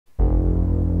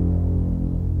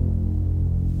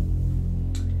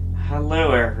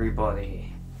Hello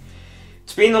everybody.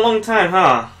 It's been a long time,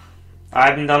 huh? I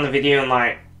haven't done a video in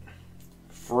like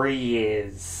 3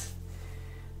 years.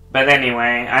 But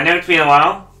anyway, I know it's been a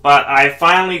while, but I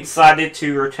finally decided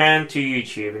to return to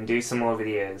YouTube and do some more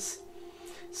videos.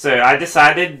 So I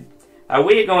decided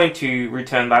we're going to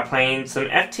return by playing some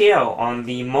FTL on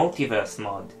the Multiverse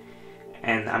mod.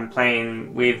 And I'm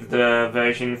playing with the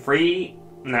version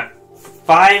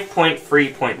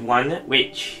 5.3.1,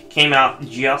 which came out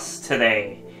just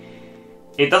today.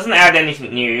 It doesn't add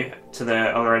anything new to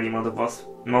the already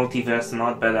Multiverse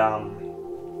mod, but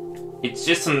it's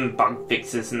just some bug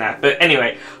fixes and that. But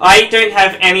anyway, I don't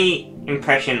have any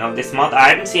impression of this mod. I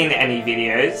haven't seen any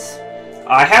videos.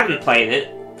 I haven't played it.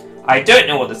 I don't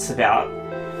know what it's about.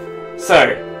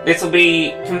 So, this will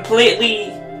be complete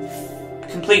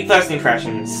first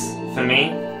impressions for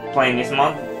me, playing this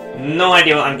mod. No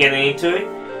idea what I'm getting into.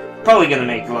 Probably gonna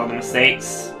make a lot of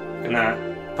mistakes. Gonna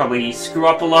probably screw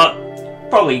up a lot.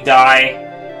 Probably die.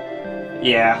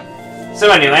 Yeah.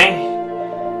 So anyway,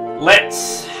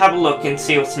 let's have a look and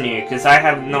see what's new, because I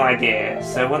have no idea.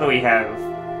 So what do we have?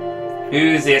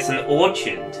 Who's this? An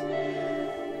orchard.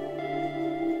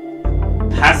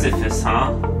 Pacifist,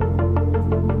 huh?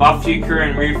 Buff your crew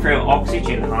and refill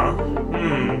oxygen, huh?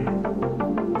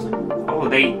 Oh,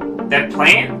 they're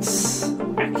plants.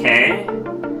 Okay.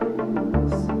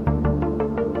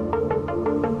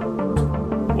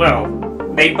 Well,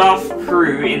 they buff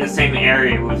crew in the same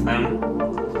area with them,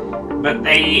 but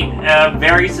they are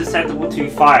very susceptible to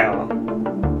fire.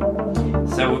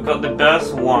 So we've got the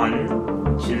burst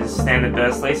 1, which is standard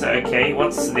burst laser. Okay,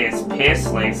 what's this? Pierce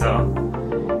laser.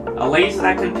 A laser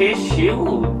that can pierce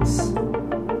shields.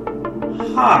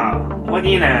 Huh, what do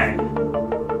you know?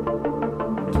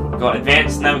 Got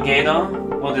advanced navigator.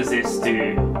 What does this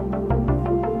do?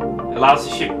 Allows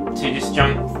the ship to just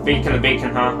jump beacon to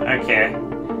beacon, huh? Okay.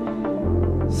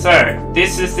 So,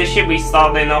 this is the ship we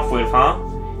started off with, huh?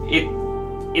 It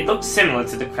looks similar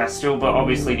to the Crystal, but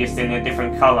obviously just in a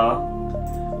different color.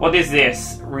 What is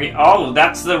this? Oh,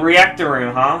 that's the reactor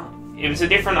room, huh? It was a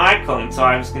different icon, so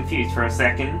I was confused for a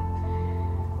second.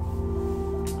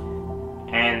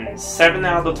 And 7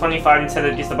 out of 25 instead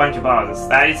of just a bunch of bars.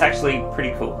 That is actually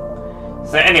pretty cool.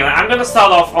 So anyway, I'm gonna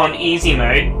start off on easy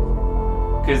mode,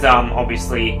 because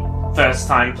obviously first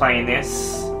time playing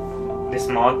this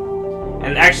mod,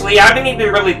 and actually I haven't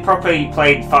even really properly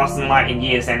played Fast and Light in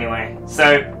years anyway.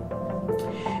 So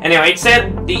anyway, it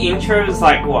said the intro is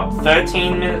like what,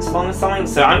 13 minutes long or something.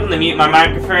 So I'm gonna mute my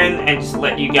microphone and just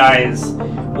let you guys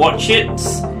watch it.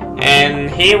 And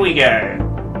here we go.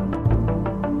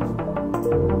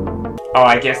 Oh,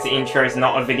 I guess the intro is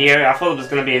not a video. I thought it was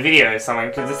going to be a video or something,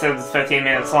 because it said it was 13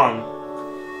 minutes long.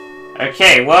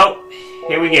 Okay, well,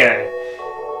 here we go.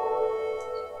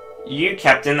 You,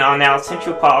 Captain, are now a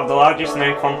central part of the largest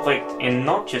known conflict in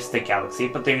not just the galaxy,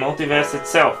 but the multiverse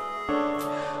itself.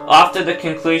 After the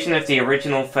conclusion of the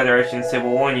original Federation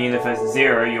Civil War in Universe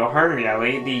 0, your home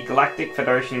reality, the Galactic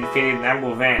Federation defeated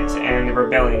Admiral Vance and the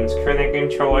Rebellion's current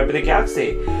control over the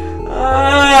galaxy.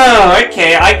 Oh,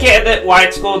 okay, I get it, why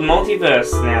it's called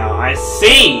Multiverse now. I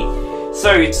see!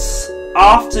 So it's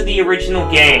after the original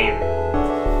game.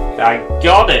 I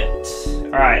got it.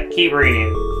 Alright, keep reading.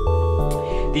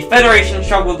 The Federation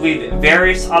struggled with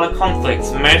various other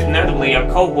conflicts, most notably a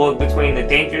cold war between the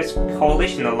dangerous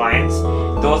Coalition Alliance,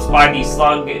 endorsed by the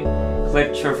Slug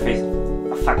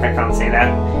Fuck, I can't say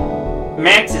that.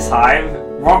 Mantis Hive,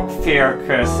 Rock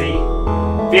Theocracy,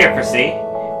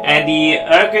 and the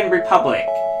Urgan Republic.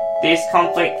 This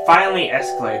conflict finally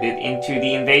escalated into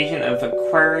the invasion of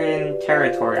Aquarian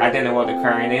territory, I don't know what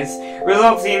Aquarian is,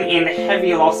 resulting in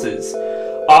heavy losses.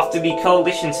 After the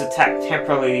Coalition's attack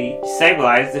temporarily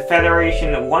destabilized, the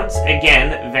Federation once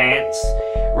again, Vance,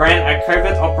 ran a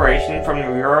covert operation from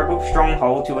the Rebel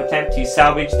stronghold to attempt to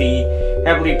salvage the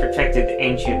heavily protected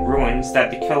ancient ruins that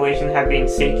the Coalition had been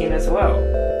seeking as well.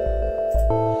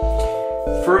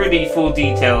 Though the full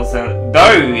details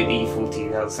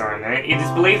are unknown, it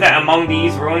is believed that among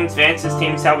these ruins, Vance's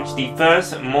team salvaged the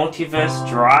first multiverse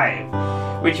drive,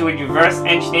 which would reverse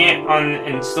engineer and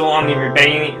install on the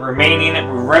remaining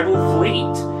Rebel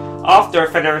fleet. After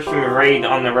a Federation raid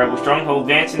on the Rebel stronghold,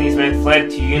 Vance and his men fled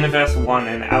to Universe 1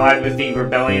 and allied with the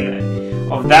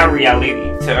Rebellion of that reality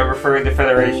to overthrow the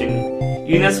Federation.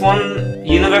 Universe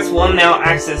 1 now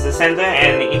acts as the center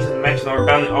and the Interdimensional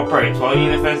Rebellion operates, while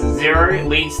Universe 0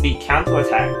 leads the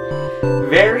counterattack.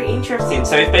 Very interesting.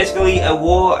 So it's basically a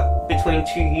war between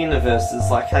two universes,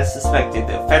 like I suspected.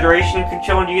 A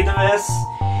Federation-controlled universe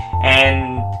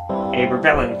and a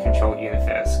Rebellion-controlled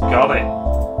universe. Got it.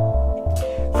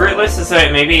 Fruitless Regardless as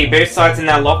it may be, both sides are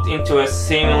now locked into a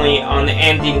seemingly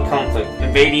unending conflict,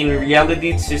 invading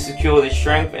reality to secure the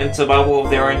strength and survival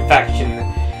of their own faction.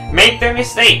 Make no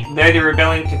mistake, though the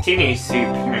rebellion continues to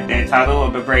promote their title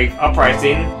of a brave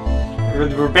uprising,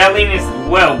 the rebellion is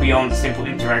well beyond simple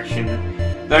interaction.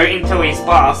 Though intel is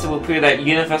sparse, it will prove that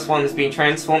Universe 1 has been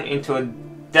transformed into a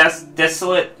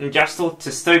desolate and just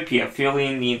dystopia,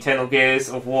 fueling the internal gears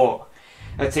of war.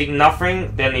 Achieving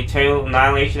nothing than the eternal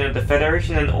annihilation of the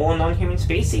Federation and all non-human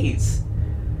species.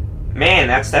 Man,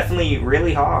 that's definitely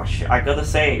really harsh, I gotta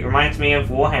say. It reminds me of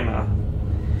Warhammer.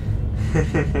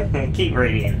 Keep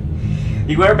reading.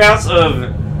 The whereabouts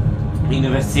of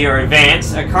Universe 0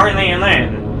 Advance are currently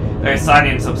unknown, though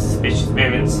sightings of suspicious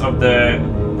movements of the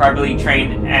privately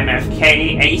trained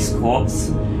MFK Ace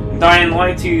Corps dying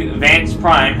loyal to Vance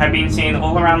Prime have been seen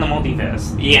all around the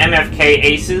multiverse. The MFK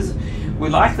Aces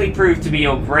would likely prove to be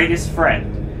your greatest threat,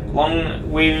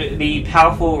 along with the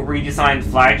powerful redesigned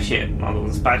flagship model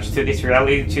dispatched to this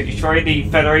reality to destroy the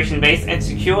Federation base and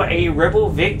secure a rebel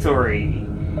victory.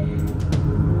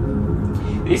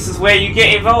 This is where you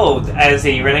get involved as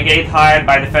a renegade hired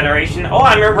by the Federation. Oh,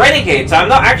 I'm a renegade, so I'm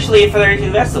not actually a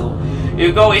Federation vessel.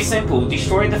 Your goal is simple,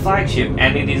 destroy the flagship,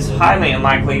 and it is highly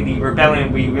unlikely the rebellion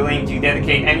will be willing to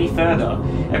dedicate any further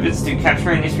efforts to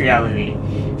capturing this reality.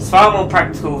 It's far more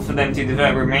practical for them to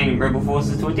divert remaining rebel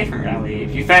forces to a different reality.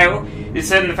 If you fail, it's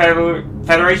certain the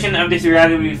Federation of this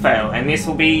reality will fail, and this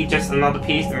will be just another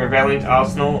piece in the rebellion's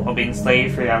arsenal of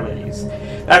enslaved realities.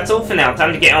 That's all for now,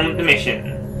 time to get on with the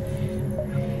mission.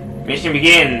 Mission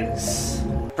begins.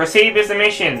 Proceed with the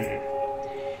mission.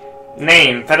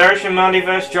 Name, Federation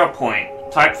Multiverse Drop Point.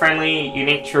 Type Friendly,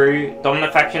 Unique True,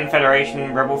 Dominant Faction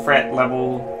Federation, Rebel Threat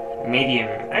Level, Medium.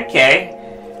 Okay.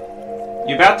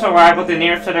 You're about to arrive at the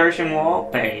nearest Federation War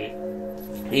Bay.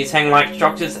 These hang-like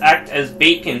structures act as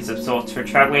beacons of sorts for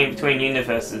traveling between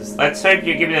universes. Let's hope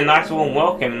you're given a nice warm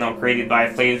welcome, not created by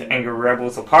a fleet of angry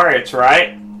rebels or pirates,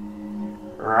 right?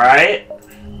 Right?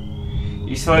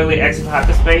 You slowly exit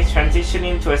hyperspace,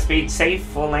 transitioning to a speed safe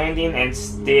for landing and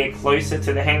steer closer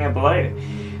to the hangar below.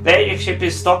 There your ship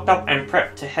is stocked up and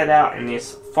prepped to head out in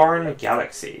this foreign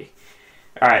galaxy.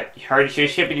 Alright, you hurry to your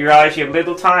ship and you realize you have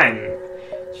little time.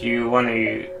 Do you want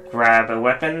to grab a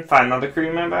weapon, find another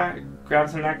crew member, grab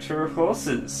some extra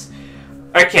resources?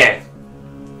 Okay.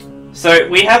 So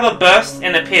we have a burst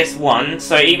and a PS1,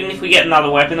 so even if we get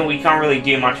another weapon, we can't really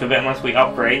do much with it unless we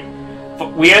upgrade.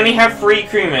 We only have 3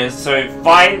 crew members, so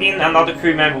finding another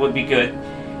crew member would be good.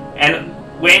 And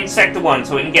we're in Sector 1,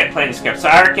 so we can get plenty of scrap. So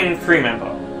I reckon crew member.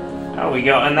 Oh, we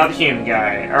got another human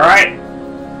guy. Alright.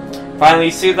 Finally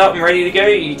suited up and ready to go.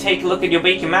 You take a look at your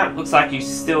beacon map. Looks like you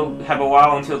still have a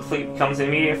while until the fleet becomes an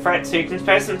immediate threat, so you can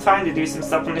spare some time to do some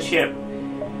stuff on the ship.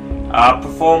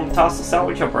 Perform the task of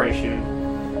salvage operation.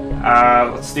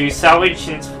 Let's do salvage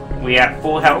since we're at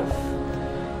full health.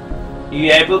 You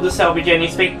able to salvage any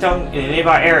speak tongue in a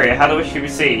nearby area? How do we should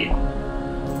proceed?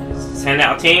 Send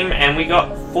out a team, and we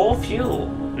got 4 fuel.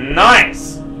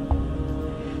 Nice!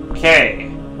 Okay.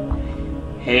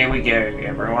 Here we go,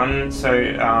 everyone. So,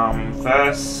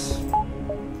 first,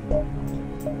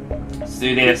 let's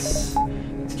do this.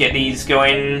 Let's get these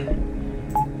going.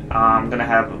 I'm gonna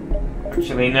have...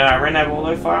 Actually, no, I ran out of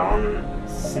auto fire on,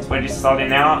 since we're just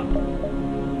starting out.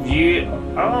 View...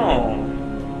 Oh...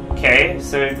 Okay,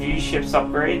 so view ships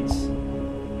upgrades.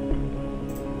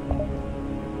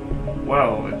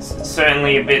 Well, it's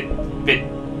certainly a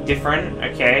bit different.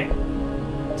 Okay,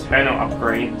 internal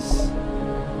upgrades.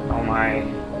 Oh my.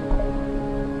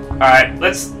 Alright,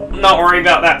 let's not worry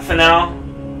about that for now.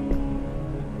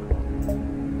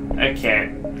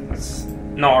 Okay, let's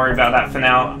not worry about that for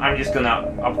now. I'm just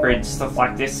gonna upgrade stuff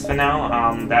like this for now.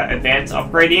 That advanced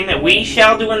upgrading we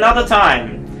shall do another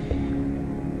time.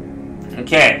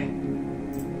 Okay,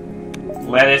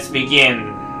 let us begin.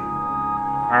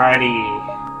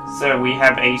 Alrighty, so we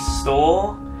have a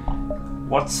store.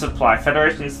 What's supply?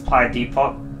 Federation supply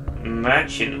depot.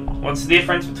 Merchant. What's the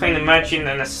difference between a merchant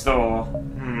and a store?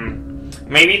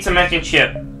 Maybe it's a merchant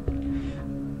ship.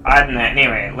 I don't know.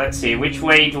 Anyway, let's see. Which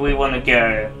way do we want to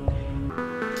go?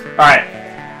 Alright,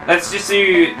 let's just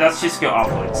go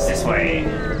upwards this way.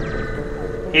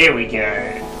 Here we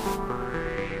go.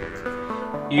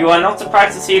 You are not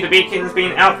surprised to see the beacons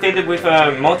being outfitted with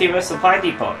a multiverse supply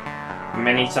depot.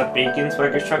 Many such beacons were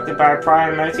constructed by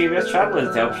prior multiverse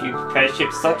travelers to help you prepare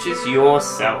ships such as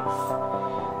yourself.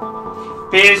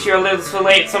 Appears you're a little too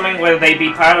late. Something, whether they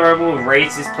be pilot or rebel,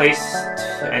 raised this place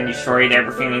and destroyed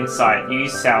everything in sight.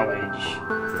 Use salvage.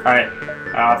 Alright,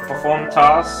 perform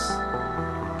tasks.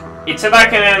 It said I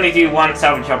can only do 1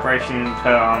 salvage operation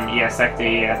per sector,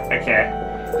 yeah, okay.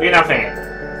 Do nothing.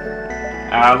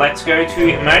 Let's go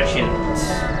to Merchant.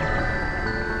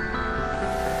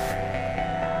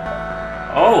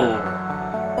 Oh!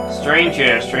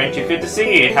 Stranger, good to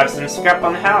see you. Have some scrap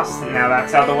on the house. Now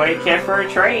that's out of the way, care for a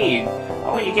trade.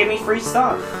 Oh, you gave me free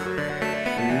stuff.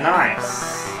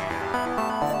 Nice.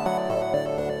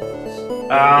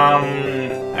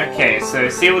 Okay, so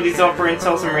seal these offer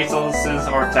until some resources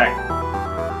or attack.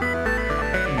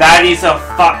 That is a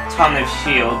fuck ton of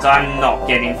shields. I'm not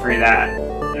getting through that.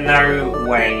 No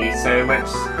way. So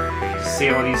let's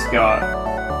see what he's got.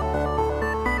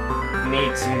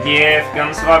 Need some gear for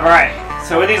gun survival. Right.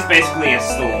 So it is basically a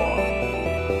store.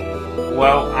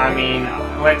 Well, I mean,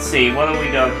 let's see, what do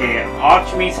we got here?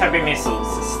 Archimedes heavy missiles,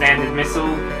 the standard missile.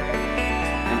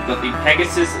 We've got the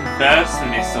Pegasus burst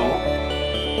missile.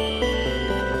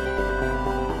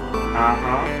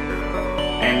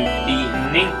 And the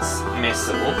Nynx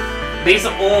missile. These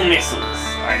are all missiles,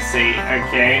 I see.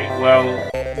 Okay, well,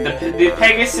 the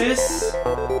Pegasus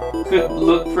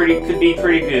could be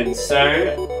pretty good, so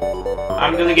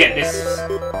I'm gonna get this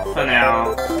for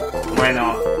now. Why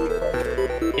not?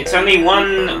 It's only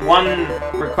one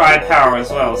required power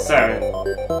as well, so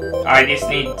I just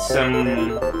need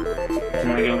some.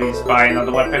 Can we at least buy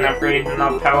another weapon upgrade,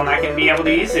 another power, and I can be able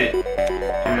to use it.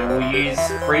 And it will use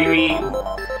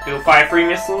it'll fire 3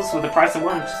 missiles with the price of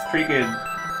 1, which is pretty good.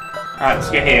 Alright, let's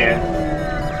go here.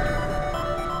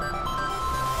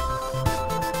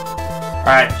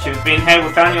 Alright, should have been here. We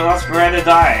found your lost rare to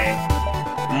die.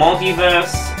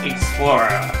 Multiverse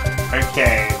Explorer.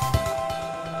 Okay.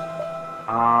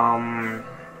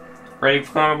 Ready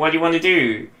for what do you want to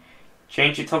do?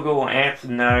 Change your toggle amp?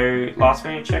 No. Last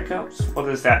minute checkups? What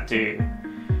does that do?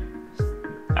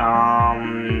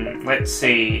 Let's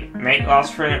see. Make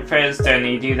last minute repairs, don't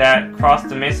need to do that. Craft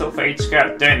the missile for each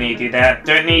scrap, don't need to do that.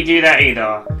 Don't need to do that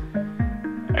either.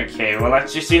 Okay, well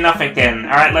let's just do nothing then.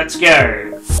 Alright, let's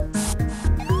go.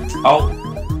 Oh.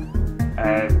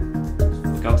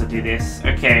 Got to do this.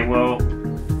 Okay, well.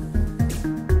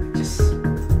 Let's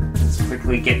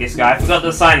quickly get this guy. I forgot to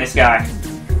assign this guy.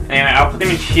 Anyway, I'll put him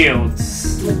in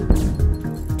shields.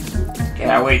 Okay,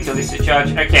 I'll wait till this is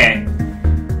charged. Okay.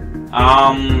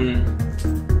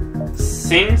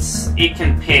 Since it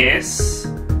can pierce,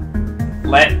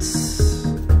 does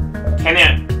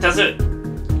it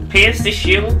pierce the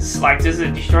shields? Like, does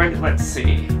it destroy it? Let's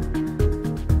see.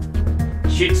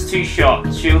 Shoots 2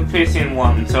 shots, shield piercing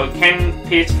 1, so it can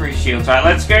pierce 3 shields. Right,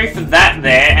 let's go for that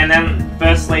there, and then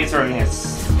burst laser on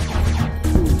this.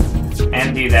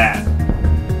 And do that.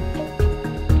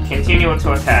 Continue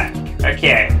to attack.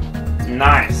 Okay,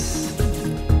 nice.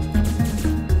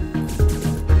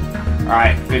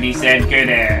 Alright, good, he said, go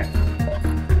there.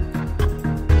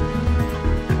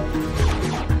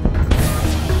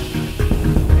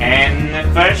 And the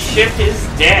first ship is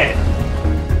dead.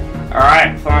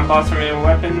 Alright, flying blast from your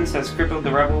weapons has crippled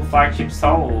the rebel flagship's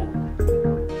hull.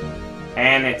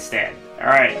 And it's dead.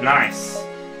 Alright, nice.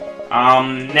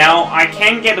 Now I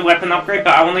can get a weapon upgrade,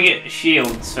 but I want to get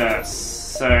shields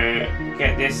first. So,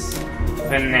 get this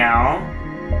for now.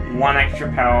 1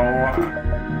 extra power.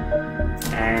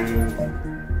 And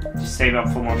just save up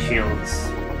for more shields.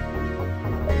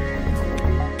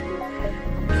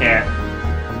 Okay.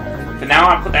 For now,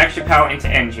 I'll put the extra power into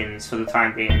engines for the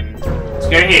time being. Let's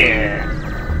go here.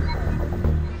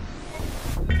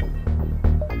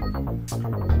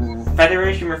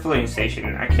 Federation refueling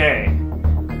station. Okay.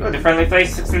 Good, a friendly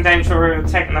place, 16 danger,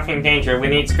 attack, nothing danger. We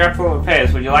need scrap for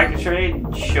repairs. Would you like to trade?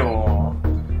 Sure.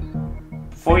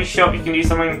 Before you shop, you can do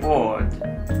something aboard.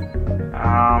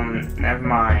 Never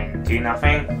mind. Do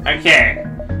nothing? Okay.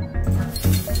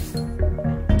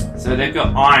 So they've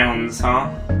got ions, huh?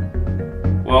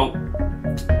 Well,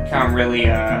 can't really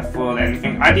afford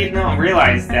anything. I did not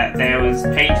realize that there was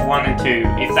page 1 and 2.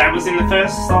 If that was in the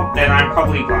first stop, then I'm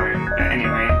probably blind. But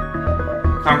anyway,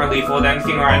 can't really afford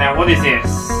anything right now. What is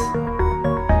this?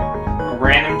 A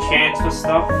random chance for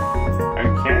stuff?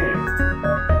 Okay.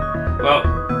 Well,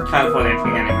 can't afford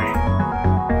anything anyway.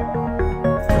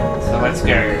 So let's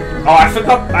go. Oh, I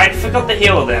forgot to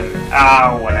heal them.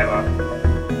 Whatever.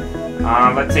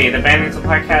 Let's see, the abandoned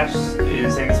supply cache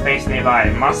is in space nearby.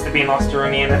 It must have been lost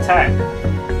during an attack.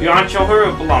 You aren't sure who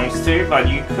it belongs to, but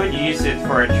you could use it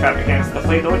for a trap against the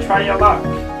fleet or try your luck.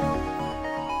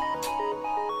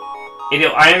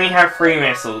 I only have 3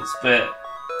 missiles, but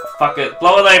fuck it.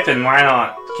 Blow it open, why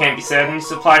not? Can't be certain you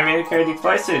supply medicated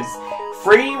explosives.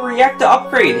 Free reactor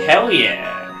upgrade, hell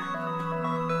yeah!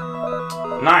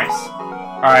 Nice.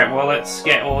 Alright, well let's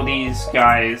get all these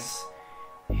guys,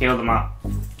 heal them up.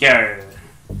 Go.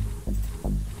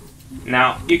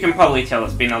 Now, you can probably tell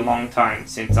it's been a long time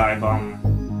since I've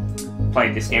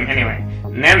played this game. Anyway,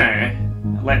 Nano,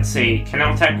 let's see.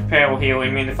 Cannot attack, repair, or heal,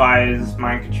 immunifies,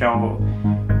 mind control,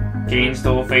 gain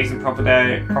store, phasing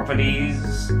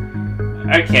properties.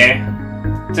 Okay.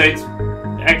 So it's...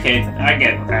 Okay, I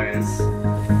get what that is.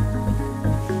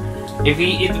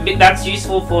 If that's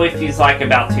useful for if he's like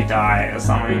about to die or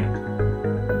something.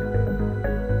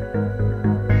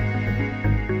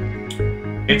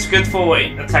 It's good for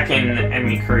attacking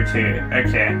enemy crew too.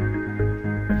 Okay.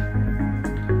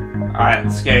 Alright,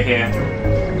 let's go here.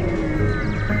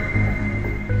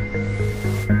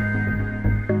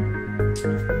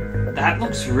 That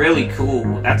looks really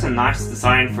cool. That's a nice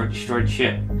design for a destroyed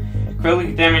ship.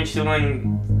 Critically damaged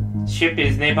when ship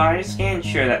is nearby. Scan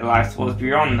ensure that the life support is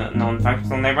beyond the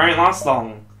non-functional. They won't last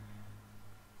long.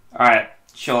 Alright,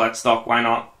 sure, let's dock. Why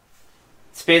not?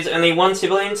 It appears only one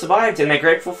civilian survived, and they're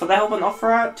grateful for the help and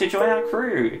offer out to join our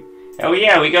crew. Oh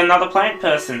yeah, we got another plant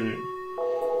person.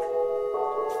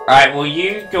 Alright, well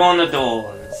you go on the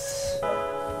doors.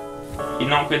 You're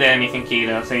not good at anything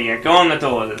either, so yeah, go on the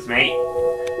doors, mate.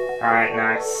 Alright,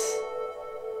 nice.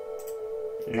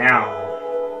 Now.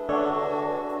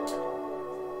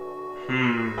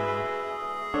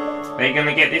 Are they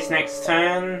gonna get this next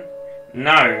turn?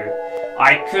 No.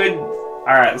 I could...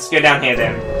 Alright, let's go down here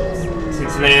then.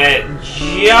 Since they're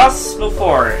just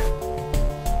before it.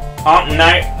 Oh,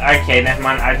 no. Okay, never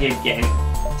mind. I did get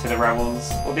into the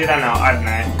rebels. Or did I not? I don't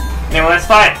know. Anyway, let's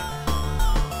fight!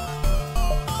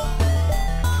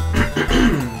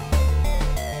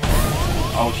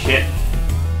 Oh, shit.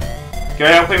 Go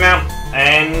help him out.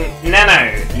 And...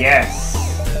 Nano! Yes.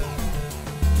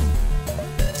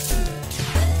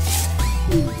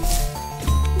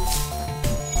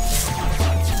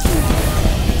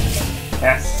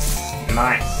 Yes,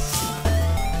 nice.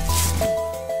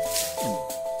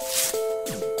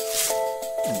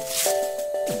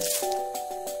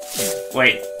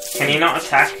 Wait, can he not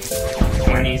attack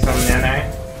when he's on Nano?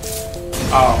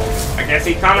 Oh, I guess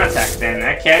he can't attack then.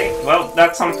 Okay, well,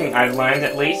 that's something I've learned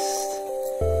at least.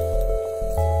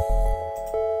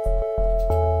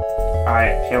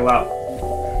 Alright, heal up.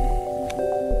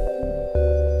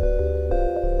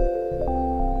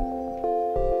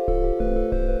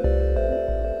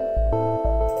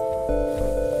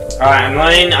 Alright,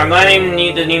 I'm learning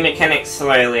the new mechanics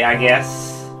slowly, I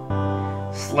guess.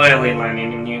 Slowly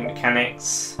learning the new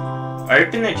mechanics.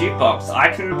 Open the jukebox.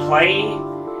 I can play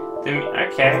the...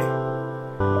 Okay.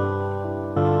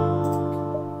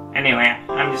 Anyway,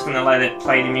 I'm just gonna let it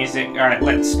play the music. Alright,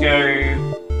 let's go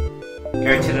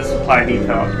to the supply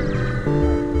depot.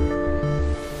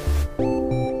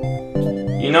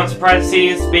 You're not surprised to see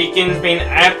this beacon's been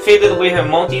outfitted with a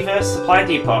multiverse supply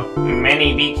depot.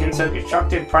 Many beacons are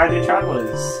constructed prior to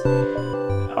travelers.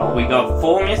 Oh, we got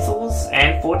 4 missiles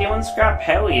and 41 scrap.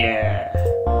 Hell yeah.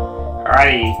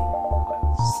 Alrighty.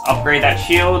 Let's upgrade that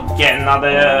shield, get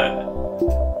another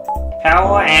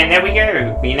power, and there we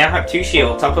go. We now have 2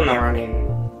 shields up and running.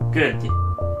 Good.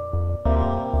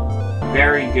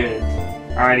 Very good.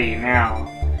 Alrighty, now.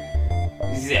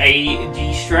 This is a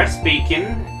de-stress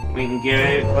beacon. We can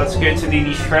go, let's go to the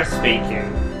de-stress beacon.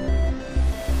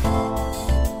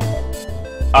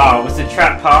 Oh, it was a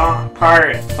trap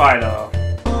pirate fighter.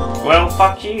 Well,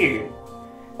 fuck you.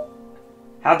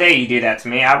 How dare you do that to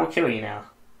me? I will kill you now.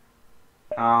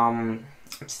 I'm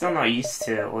still not used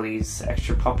to all these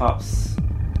extra pop-ups.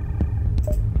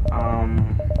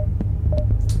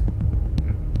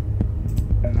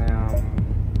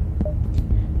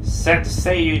 Set to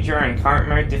say you drone, current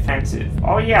mode defensive.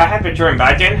 Oh yeah, I have a drone, but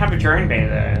I don't have a drone bay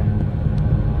though.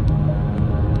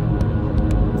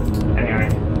 Anyway,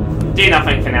 do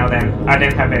nothing for now then. I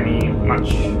don't have any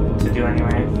much to do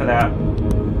anyway for that.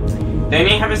 They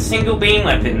only have a single beam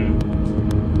weapon.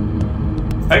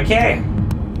 Okay.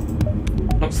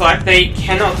 Looks like they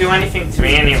cannot do anything to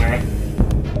me anyway.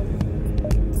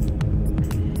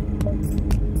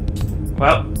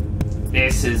 Well,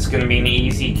 this is gonna be an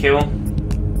easy kill.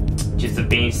 Just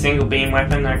a single beam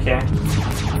weapon, okay.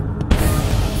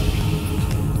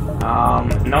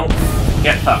 Nope.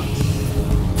 Get fucked.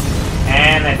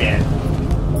 And I did.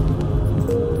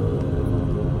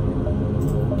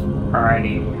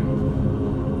 Alrighty.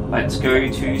 Let's go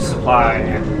to supply.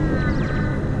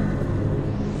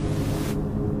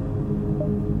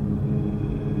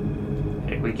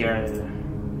 Here we go.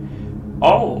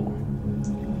 Oh!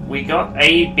 We got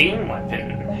a beam weapon.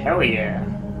 Hell yeah.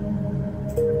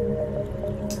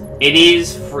 It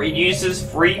is free, uses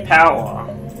free power.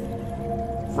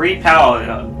 Free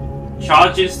power.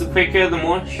 Charges the quicker, the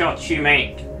more shots you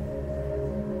make.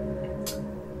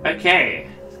 Okay.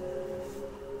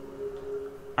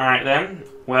 Alright then.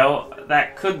 Well,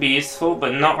 that could be useful,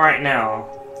 but not right now.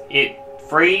 It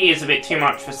 3 is a bit too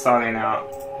much for starting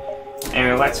out.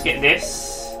 Anyway, let's get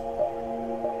this.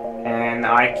 And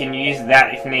I can use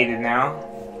that if needed now.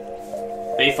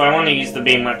 But if I want to use the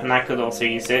beam weapon, I could also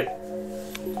use it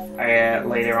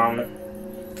later on.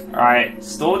 Alright,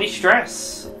 store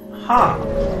distress. Huh.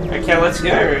 Okay, let's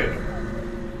go.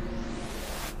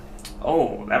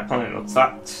 Oh, that planet looks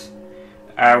sucked.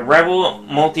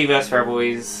 Multiverse Rebel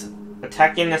is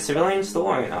attacking the civilian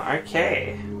store owner.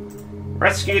 Okay.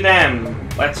 Rescue them.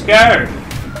 Let's go.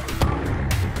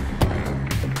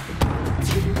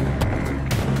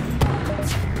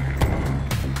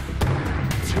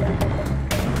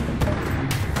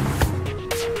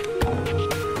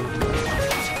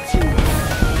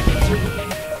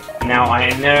 Now I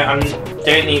know I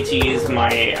don't need to use my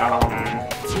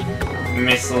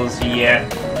missiles yet.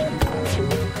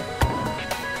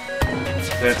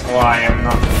 That's why I'm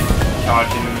not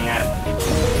charging them yet.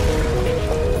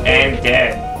 And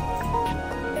dead.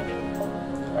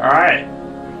 Alright.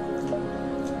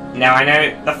 Now I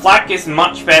know the flak is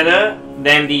much better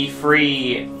than the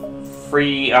free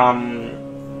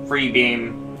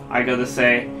beam, I gotta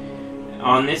say.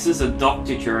 This is a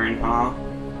doctor drone, huh?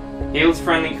 Heals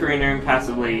friendly crew known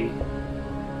passively.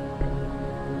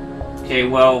 Okay,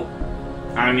 well,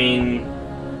 I mean,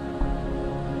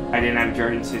 I didn't have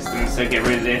drone systems, so get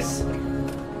rid of this.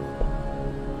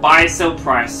 Buy sell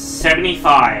price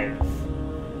 75.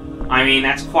 I mean,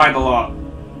 that's quite a lot.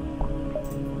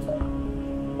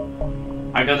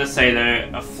 I gotta say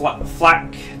though, a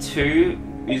flak 2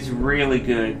 is really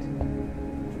good.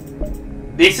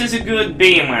 This is a good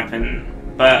beam weapon,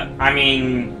 but I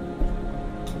mean,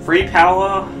 free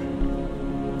power.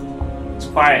 It's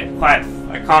quite.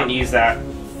 I can't use that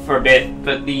for a bit,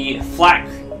 but the flak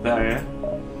though,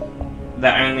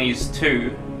 that only is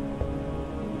 2.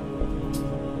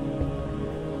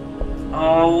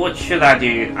 Oh, what should I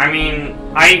do? I mean,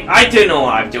 I don't know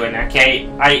what I'm doing, okay?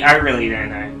 I really don't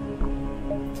know.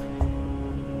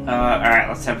 Alright,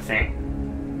 let's have a think.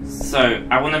 So,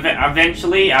 I want to,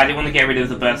 eventually, I do want to get rid of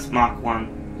the Burst Mark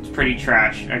 1. It's pretty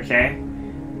trash, okay?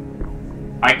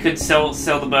 I could sell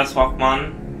the Burst Mark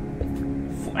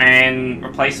 1 and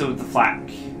replace it with the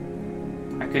flak.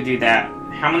 I could do that.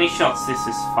 How many shots does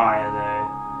this fire, though?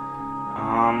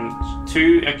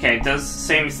 2, okay, it does the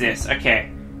same as this. Okay.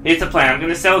 Here's the plan. I'm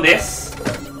going to sell this,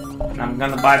 and I'm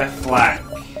going to buy the flak.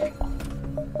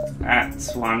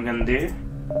 That's what I'm going to do.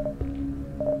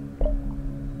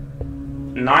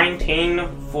 19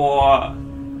 for...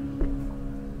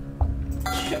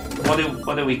 What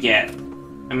do we get?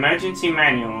 Emergency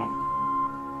manual.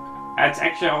 Adds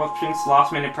extra options,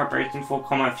 last minute preparation for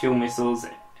combat fuel missiles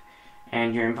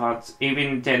and drone parts.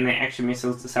 Even detonate extra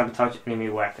missiles to sabotage enemy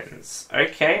weapons.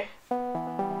 Okay.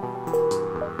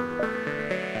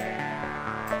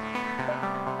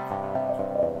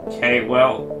 Okay,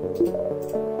 well,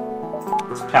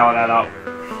 let's power that up.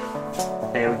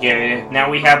 There we go. Now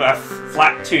we have a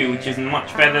flak 2, which is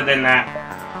much better than that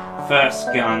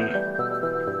first gun.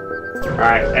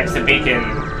 Alright, exit beacon.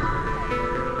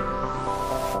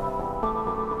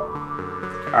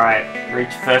 Alright,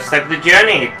 reach first step of the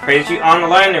journey. Praise you aren't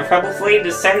alone. The rebel fleet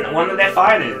has sent one of their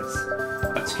fighters.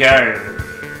 Let's go.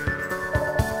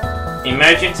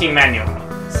 Emergency manual.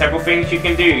 Several things you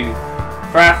can do.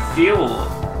 Craft fuel.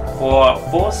 For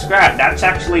 4 scrap, that's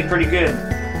actually pretty good.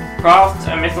 Craft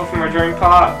a missile from a drone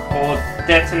part, or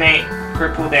detonate,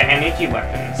 cripple their energy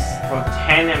weapons. For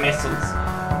 10 missiles.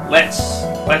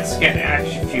 Let's get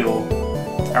extra fuel.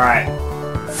 Alright.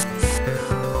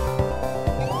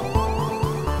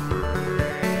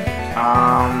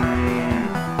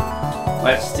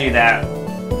 Let's do that.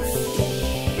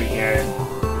 Here we go.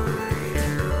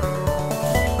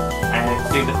 And let's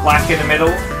do the flak in the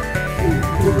middle.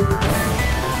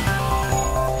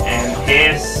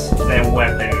 Here's their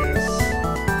weapons.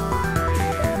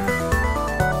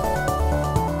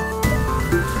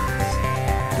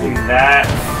 Do that.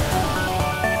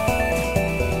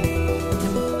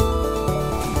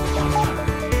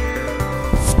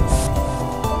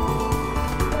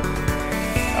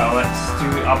 Oh, let's do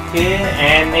up here,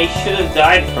 and they should have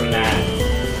died from that.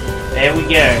 There we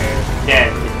go.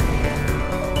 Dead.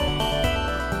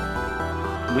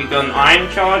 We got an Iron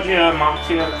Charger, Mark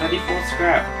II, 34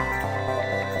 scrap.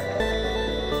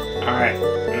 Alright,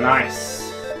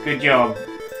 nice. Good job.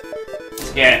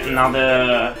 Let's get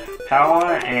another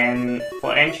power and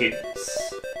for engines.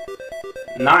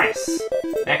 Nice.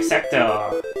 Next sector.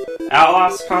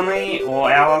 Outlast colony or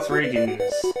Outlast regions.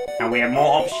 Now we have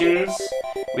more options.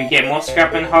 We get more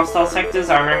scrap in hostile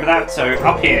sectors, I remember that, so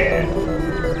up here.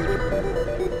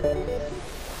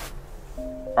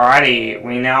 Alrighty,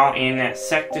 we're now in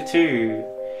Sector 2.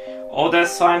 All the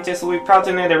scientists will be proud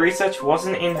to know their research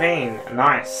wasn't in vain.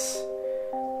 Nice.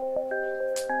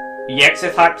 You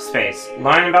exit hyperspace.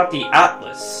 Learn about the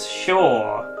Atlas.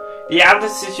 Sure. The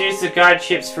Atlas is used to guide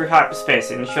ships through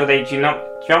hyperspace and ensure they do not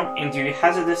jump into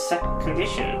hazardous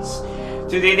conditions.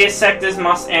 To do this, sectors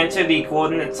must enter the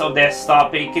coordinates of their star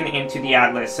beacon into the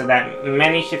Atlas so that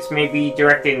many ships may be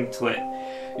directed into it.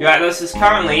 Your Atlas is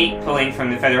currently pulling from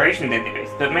the Federation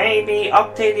database, but may be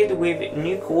updated with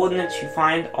new coordinates you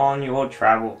find on your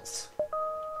travels.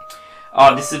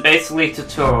 Oh, this is basically a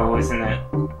tutorial, isn't it?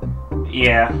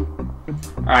 Yeah.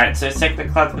 Alright, so sector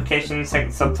classification,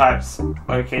 sector subtypes,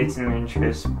 locating and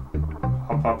interest,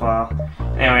 blah blah blah.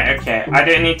 Anyway, okay, I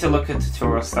don't need to look at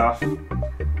tutorial stuff.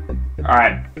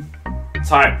 Alright.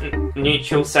 Type,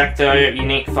 neutral sector,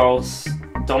 unique false,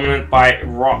 dominant by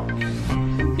rock.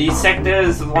 These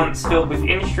sectors once filled with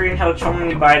industry and held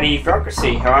strongly by the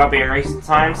bureaucracy. However, in recent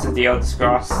times, as the eldest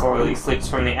grass slowly slips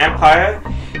from the empire,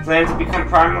 lands have become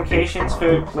prime locations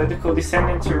for political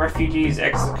descendants and refugees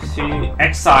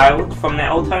exiled from their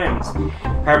old homes.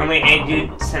 Apparently,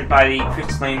 agents sent by the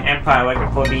crystalline empire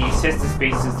looking for the sister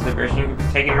species liberation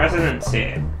have taken residence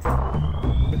here.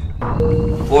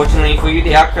 Fortunately for you,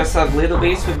 the outcasts have little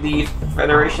beasts with the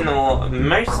Federation, or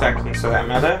most factions for that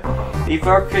matter. The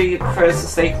bureaucracy prefers to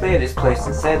stay clear of this place,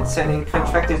 instead sending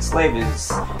contracted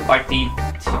slavers, like the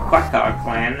Tiquaka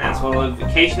clan, as well as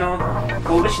occasional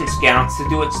coalition scouts to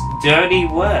do its dirty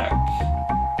work.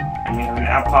 And we have an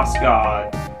outpost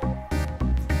guard.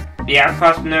 The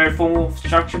outcast with no formal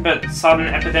structure, but sudden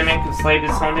epidemic of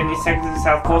slavers haunting these sectors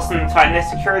have forced them to tighten their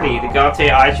security. The guard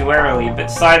here eyes you warily, but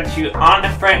decides you aren't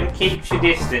a threat and keeps your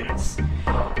distance.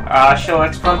 Sure,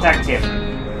 let's contact him.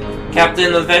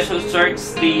 Captain of the vessel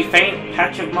strokes the faint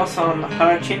patch of moss on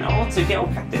her chin. Oh, it's a girl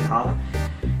captain, huh?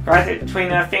 Grabs it between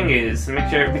her fingers, a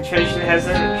mixture of patrician,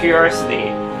 hesitant, and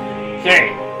curiosity.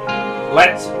 Okay,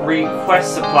 let's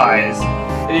request supplies.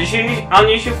 It is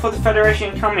unusual for the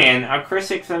Federation to come in. I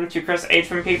seek for them to request aid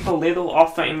from people little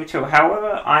offer in material.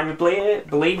 However, I'm a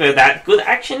believer that good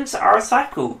actions are a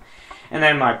cycle. And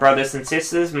though my brothers and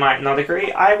sisters might not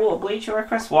agree, I will oblige your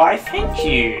request. Why, thank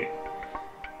you.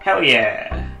 Hell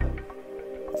yeah.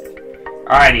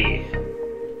 Alrighty.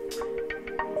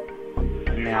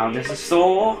 Now there's a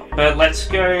store, but let's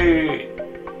go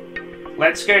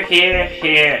here,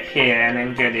 here, here, and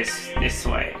then go this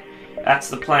way. That's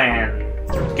the plan.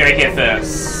 Go here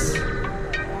first.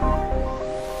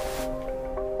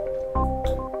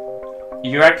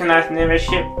 You recognize the name of a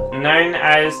ship known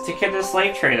as Ticket the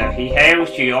Slave Trader. He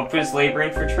hails you, offers labor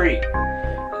and retreat.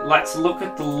 Let's look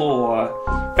at the lore.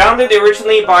 Founded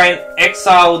originally by an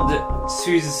exiled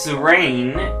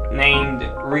suzerain named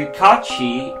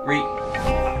Rikachi,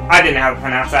 I don't know how to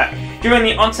pronounce that. During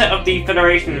the onset of the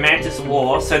Federation Mantis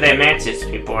War, so they're Mantis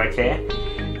people, okay?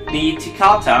 The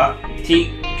Tikaka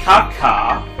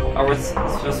are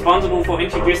responsible for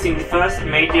introducing the first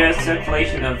major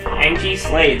circulation of NG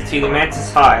slaves to the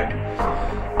Mantis Hive.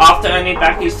 After earning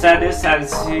back his status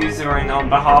as suzerain on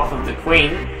behalf of the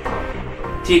Queen,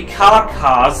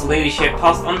 Tikaka's leadership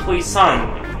passed on to his son,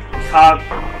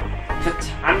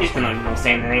 I'm just gonna ignore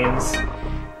saying the names.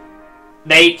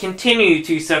 They continue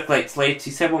to circulate slaves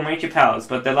to several major powers,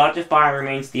 but the largest buyer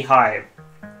remains the Hive.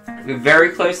 With very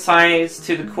close ties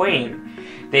to the Queen,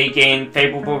 they gain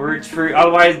favorable routes through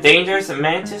otherwise dangerous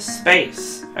Mantis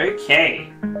space.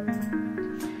 Okay.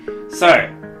 So,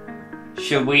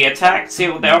 should we attack, see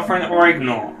what they're offering, or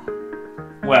ignore?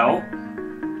 Well,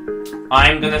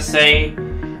 I'm gonna say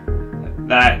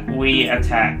that we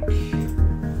attack.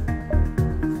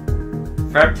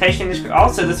 Reputation is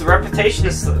also there's a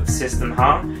reputation system,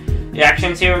 huh? The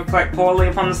actions here reflect poorly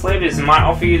upon the slavers and might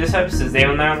offer you the services. They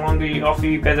will no longer offer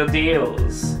you better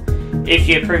deals if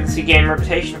you previously gained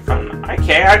reputation from them.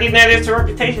 Okay, I didn't know there's a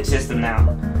reputation system now.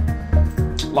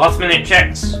 Last minute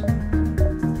checks.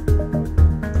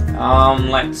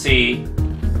 Let's see.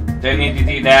 Don't need to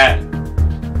do that.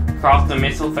 Craft a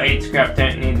missile for 8 scrap.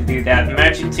 Don't need to do that.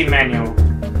 Emergency manual.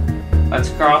 Let's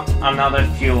craft another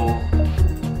fuel.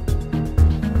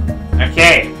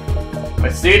 Okay,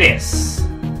 let's do this.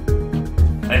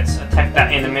 Let's attack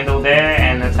that in the middle there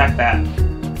and attack that.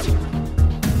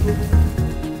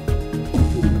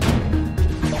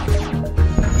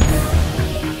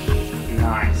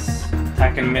 Nice.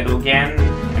 Attack in the middle again,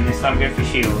 and this time go for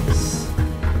shields.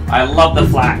 I love the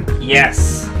flak,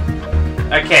 yes.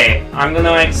 Okay, I'm gonna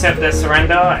accept the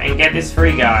surrender and get this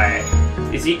free guy.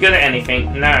 Is he good at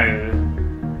anything? No.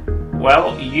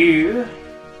 Well, you...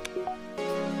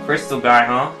 Crystal guy,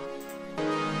 huh?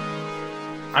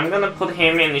 I'm gonna put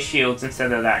him in the shields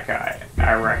instead of that guy,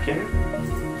 I reckon.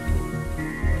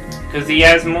 Because he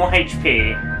has more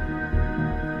HP.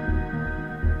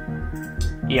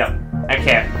 Yep.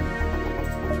 Okay.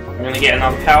 I'm gonna get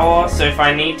another power, so if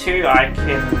I need to, I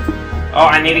can... Oh,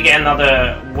 I need to get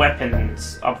another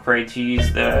weapons upgrade to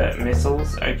use the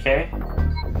missiles. Okay.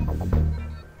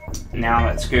 Now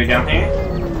let's go down here.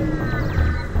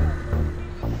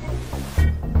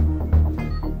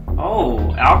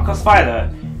 Oh, Alka Spider.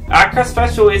 Alka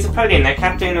Special is a podium, a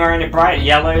captain wearing a bright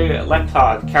yellow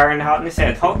leopard, carrying a heart in his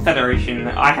head. Hulk Federation,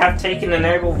 I have taken a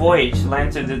noble voyage to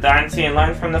land to the dynasty and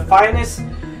learn from the finest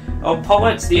of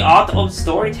poets the art of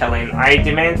storytelling. I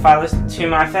demand violence to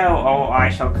my foe, or I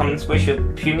shall come and squish your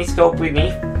puny skull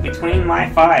between my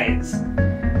thighs.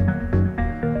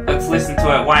 Let's listen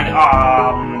to it. One,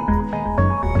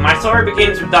 my story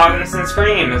begins with darkness and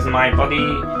screams. My body,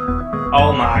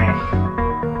 oh my,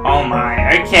 oh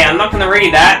my. Okay, I'm not gonna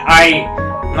read that.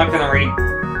 I'm not gonna read.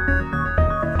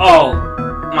 Oh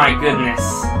my goodness.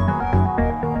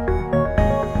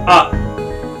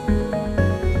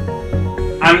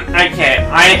 Okay.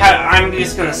 I'm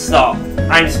just gonna stop.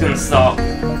 I'm just gonna stop.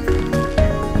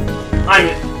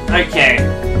 Okay.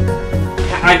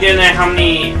 I don't know how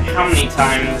many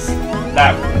times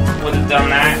that would have done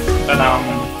that, but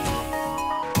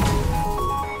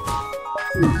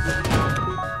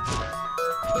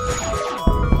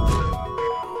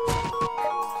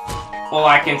all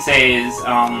I can say is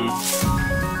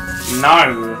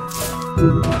no.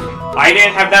 I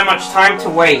don't have that much time to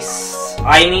waste.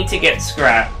 I need to get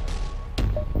scrap.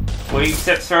 Will you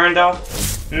accept surrender?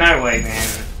 No way, man.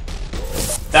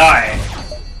 Die.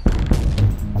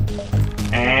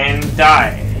 And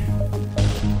die.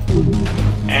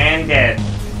 And dead.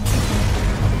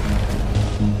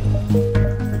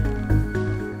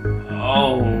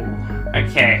 Oh,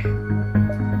 okay.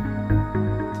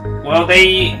 Well,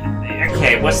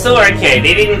 okay, we're still okay.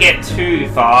 They didn't get too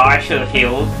far. I should have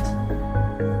healed.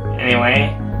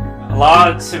 Anyway. A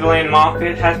large civilian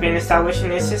market has been established in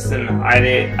this system.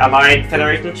 Allied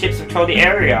Federation ships patrol the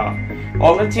area.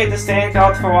 Volunteer to stand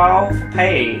guard for a while for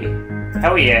pay.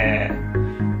 Hell yeah.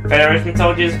 Federation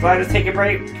soldiers glad to take a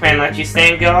break. The command lets you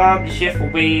stand guard. The shift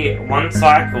will be one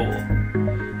cycle.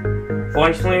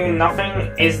 Fortunately,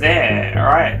 nothing is there.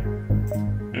 Alright.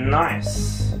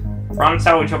 Nice. Run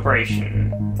salvage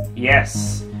operation.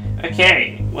 Yes.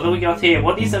 Okay, what do we got here?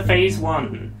 What is a phase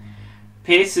 1?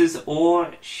 Pierces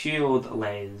or shield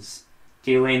layers,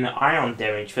 dealing ion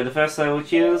damage for the first level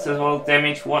shields, as well as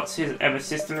damage whatever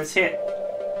system is hit.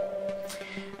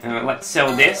 Let's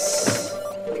sell this.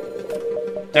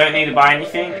 Don't need to buy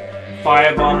anything.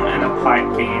 Firebomb and a pipe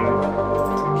beam.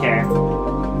 Okay.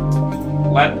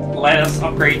 Let us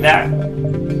upgrade that.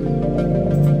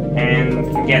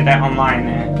 And get that online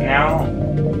there. Now,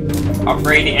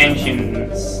 upgrade the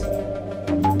engines.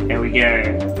 There we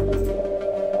go.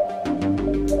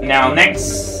 Now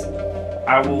next,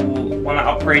 I will want to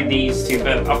upgrade these two,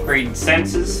 but upgrade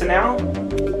sensors for now.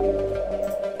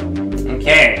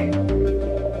 Okay.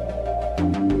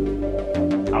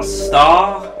 Our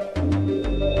star.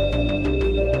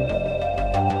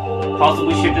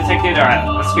 Possible ship detected. Alright,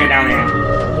 let's go down there.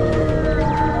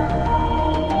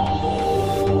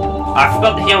 I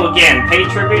forgot to heal again. Pay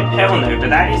tribute? Hell no, but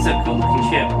that is a cool looking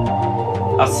ship.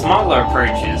 A smuggler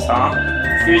approaches, huh?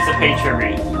 Choose to pay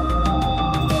tribute.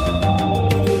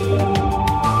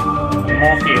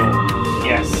 More fuel.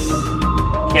 Yes.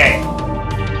 Okay.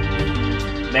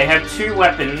 They have 2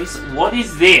 weapons. What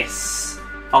is this?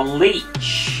 A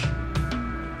leech.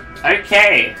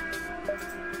 Okay.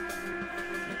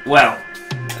 Well,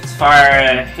 let's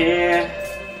fire here.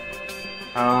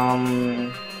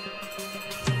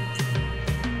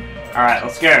 Alright,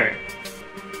 let's go.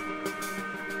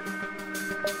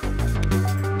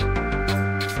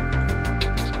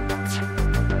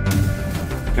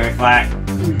 Go flat.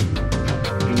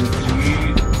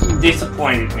 You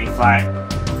disappointed me, Flag.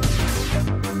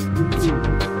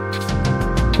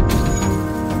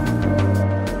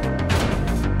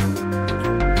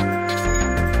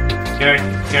 Go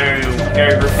repair.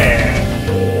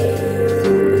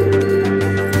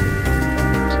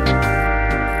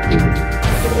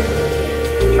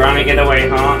 Trying to get away,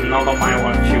 huh? Not on my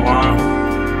watch, you want.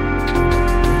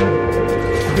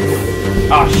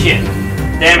 Oh shit.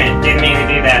 Damn it, didn't mean to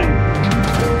do that.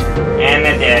 And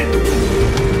they're dead.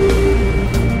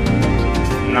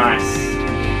 Nice.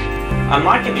 I'm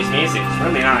liking this music, it's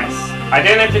really nice. I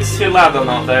don't know if it's too loud or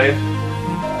not though.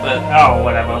 But, oh,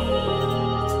 whatever.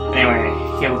 Anyway,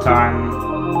 heal time.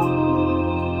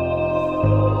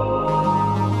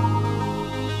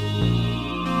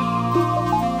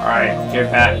 Alright, go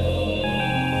back.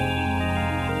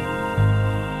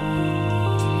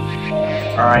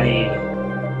 Alrighty.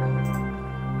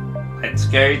 Let's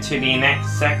go to the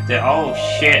next sector. Oh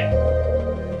shit.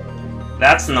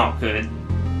 That's not good.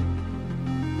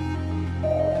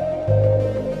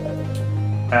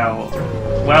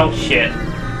 Well, shit.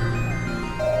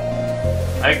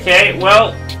 Okay,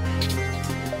 well,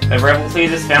 the rebel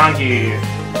leaders found you.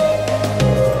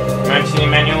 Emergency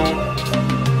manual.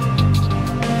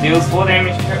 Deals 4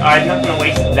 damage. I'm not gonna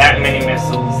waste that many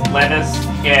missiles. Let us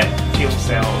get fuel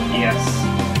cell. Yes.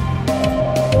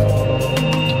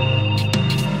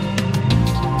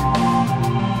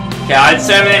 Okay, I had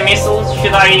so many missiles.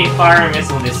 Should I fire a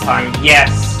missile this time?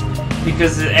 Yes.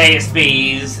 Because it's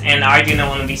ASBs, and I do not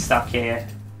want to be stuck here.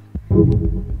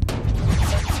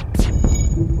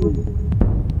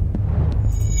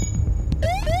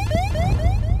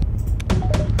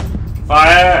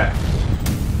 Fire!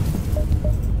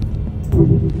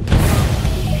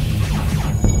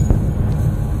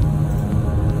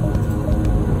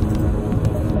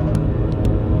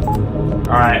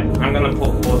 Alright, I'm gonna put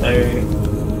auto.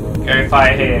 Go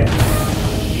fire here.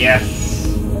 Yes.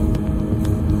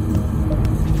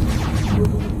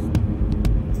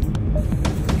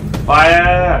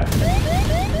 Fire!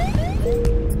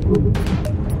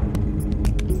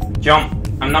 Jump.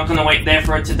 I'm not gonna wait there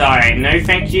for it to die. No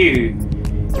thank you.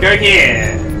 Go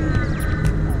here.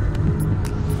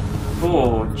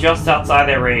 Oh, just outside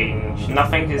their range.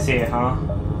 Nothing is here, huh?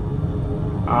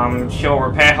 Sure,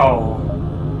 repair hull.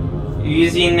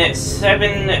 Using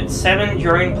seven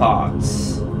drone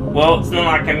parts. Well, it's not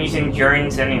like I'm using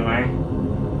drones anyway.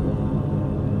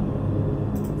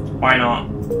 Why not?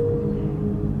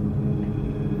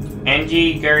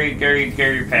 NG, go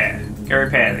repair. Go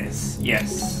repair this.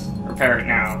 Yes. Repair it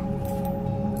now.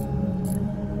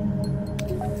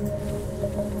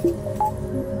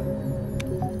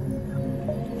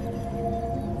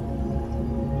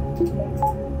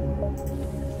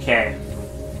 Okay.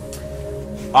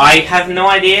 I have no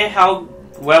idea how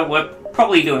well we're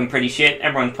probably doing pretty shit.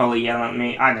 Everyone's probably yelling at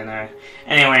me. I don't know.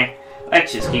 Anyway,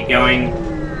 let's just keep going.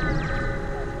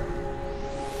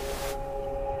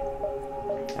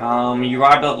 You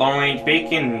arrived at Long Range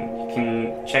Beacon. You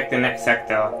can check the next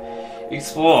sector.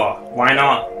 Explore. Why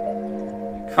not?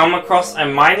 Come across a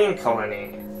mining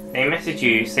colony. They message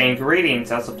you saying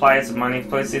greetings. Our supplies of mining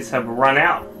explosives have run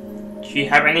out. Do you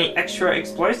have any extra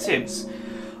explosives?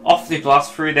 Off they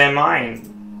blast through their mine.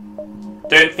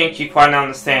 Don't think you quite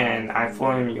understand. I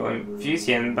follow your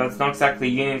enthusiasm, but it's not exactly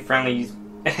union-friendly.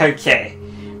 Okay.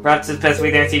 Perhaps it's best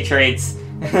we don't see trades.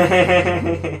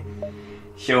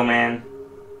 Sure, man.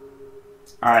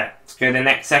 Alright, let's go to the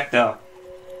next sector.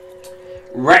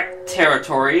 Wreck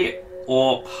territory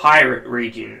or pirate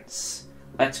regions.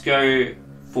 Let's go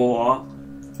for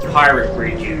pirate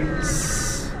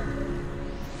regions.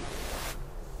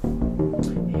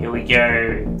 Here we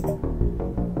go.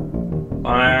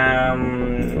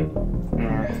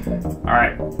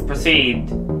 Alright, proceed.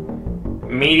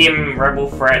 Medium rebel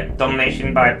threat,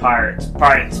 domination by pirates.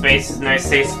 Pirate space is no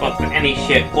safe spot for any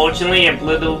ship. Fortunately, a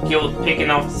little guild picking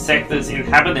off the sector's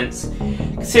inhabitants.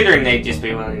 Considering they'd just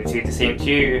be willing to do the same to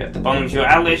you. At the bottom of your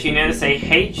atlas, you notice a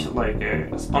H logo.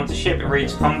 A sponsorship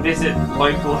reads, come visit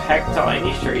local Hector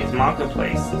Industries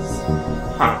marketplaces.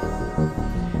 Huh.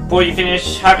 Before you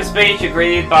finish hyperspace, you're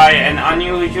greeted by an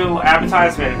unusual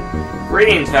advertisement.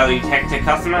 Greetings, valued Hector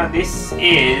customer. This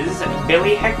is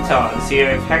Billy Hector,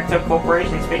 CEO of Hector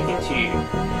Corporation, speaking to you.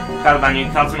 Part of our new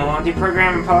customer loyalty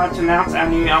program, I'm proud to announce our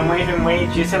new unwavering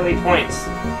wage utility points.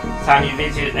 Each time you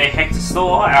visit a Hector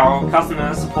store, our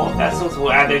customer support vessels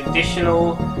will add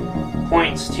additional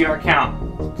points to your account.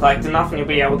 Collect enough and you'll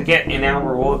be able to get in our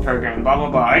reward program. Blah blah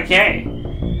blah. Okay.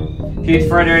 Few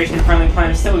Federation-friendly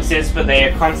planets still exist, but they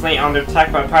are constantly under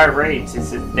attack by pirate raids.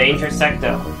 It's a dangerous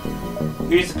sector.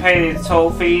 Who's to pay the toll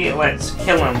fee? Let's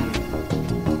kill him.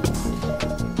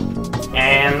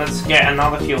 And let's get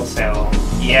another fuel cell.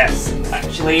 Yes,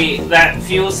 actually, that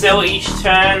fuel cell each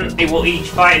turn, well, each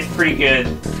fight is pretty good.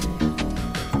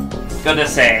 Gotta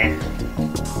say.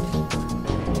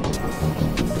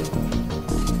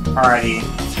 Alrighty.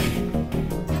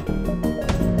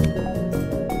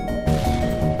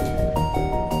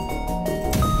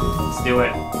 Let's do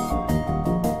it.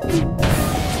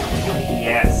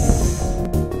 Yes.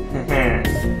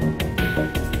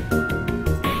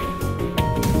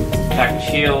 Attack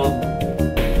shield.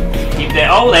 Keep their.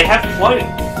 Oh, they have float,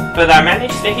 but I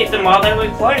managed to hit them while they were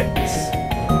floats.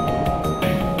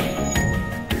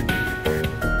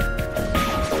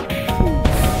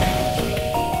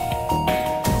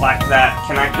 Like that.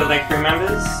 Can I kill their crew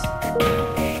members?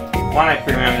 One of their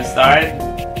crew members died.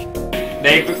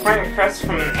 They require a crest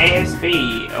from an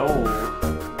ASB.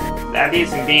 Oh, that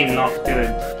is indeed not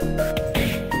good.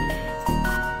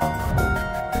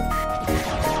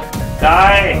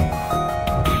 Die!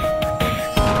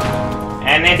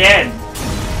 they're dead.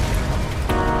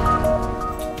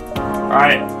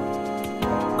 Alright.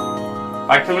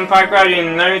 By killing Pyro, you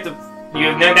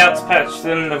have no doubt to patch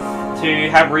them to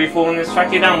have reformers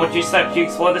track you down. What you slept, you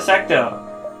explore the sector.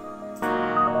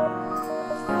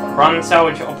 Run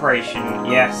salvage operation.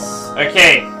 Yes.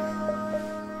 Okay.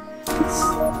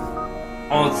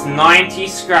 It's 90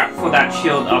 scrap for that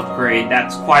shield upgrade.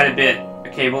 That's quite a bit.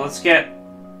 Okay, well let's get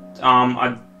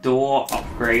a door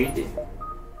upgrade.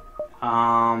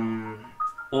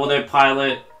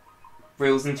 Autopilot.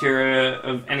 Reveals interior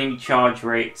of enemy charge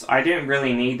rates. I don't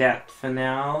really need that for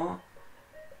now.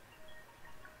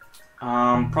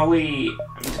 Probably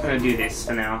I'm just gonna do this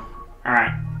for now.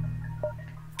 Alright.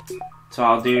 So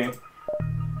I'll do.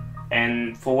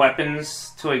 And for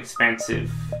weapons, too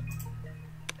expensive.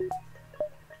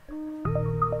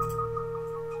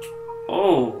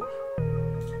 Oh.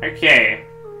 Okay.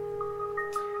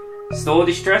 Store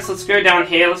distress, let's go down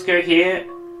here, let's go here.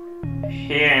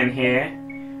 Here and here.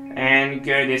 And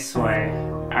go this way,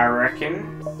 I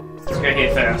reckon. Let's go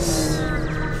here first.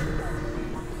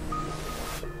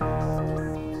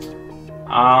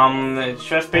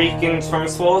 Stress beacons from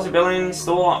Swallows Rebellion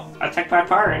store attacked by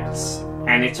pirates.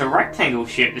 And it's a rectangle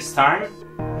ship this time.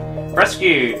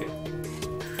 Rescue!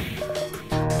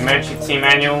 Emergency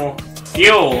manual.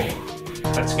 Fuel!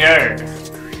 Let's go!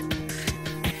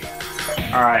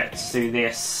 Alright, let's do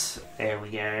this. There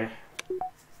we go.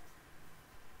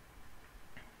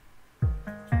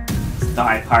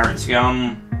 Die, pirate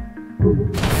scum.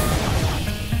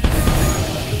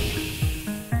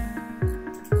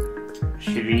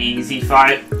 Should be easy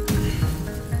fight.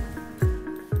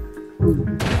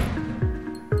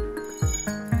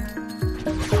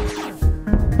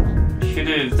 Should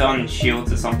have done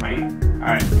shields or something.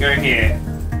 Alright, go here.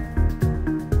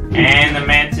 And the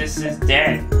mantis is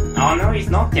dead. Oh no, he's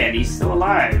not dead, he's still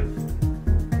alive.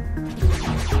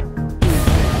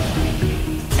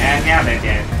 And now they're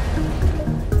dead.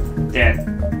 Dead.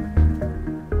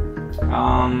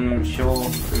 Sure. I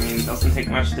mean, it doesn't take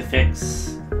much to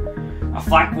fix. A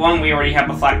flak 1, we already have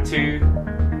a flak 2.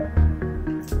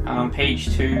 Page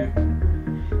 2.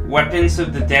 Weapons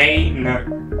of the day, no.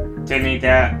 Don't need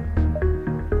that.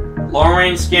 Long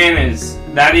range scanners.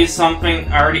 That is something,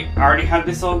 I already have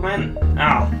this augment?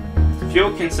 Oh.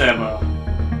 Fuel conserver.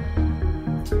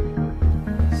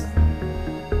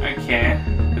 Okay.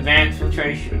 Advanced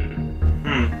filtration.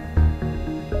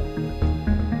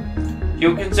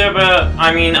 Fuel conserver,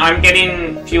 I mean, I'm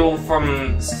getting fuel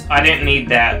from... I don't need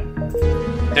that.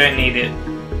 Don't need it.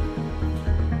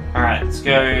 Alright, let's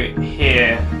go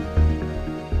here.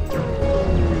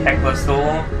 Heckler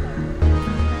store.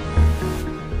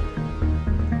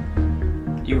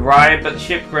 You ride, but the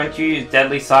ship grant you is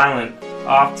deadly silent.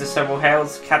 After several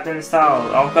hails, Captain Style.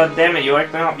 Oh god damn it, you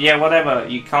woke me up. Yeah, whatever.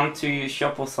 You come to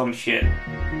shop or some shit.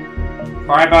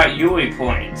 Why about Yui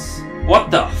points? What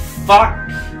the fuck?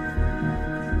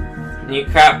 New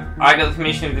crap, I got the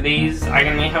permission for these. I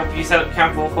can help you set up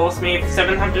camp for force me for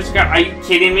 700 scrap. Are you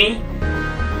kidding me?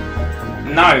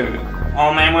 No.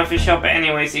 Oh man, went for shop, but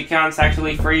anyways, the account's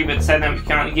actually free, but set up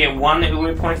account you get 1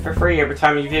 Uwu point for free every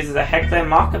time you visit a Heckler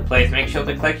marketplace. Make sure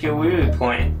to collect your Uwu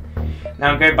point.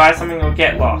 Now go buy something or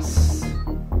get lost.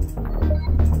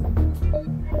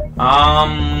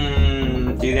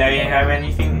 Do they have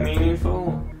anything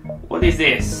meaningful? What is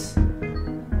this?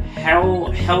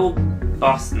 Hell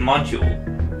Bust module.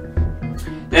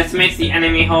 Decimates the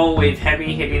enemy hull with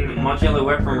heavy hitting modular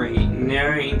weaponry.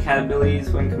 No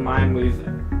incompatibilities when combined with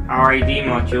RAD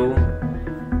module.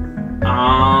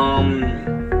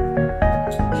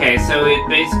 Okay, so it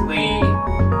basically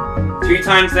 2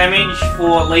 times damage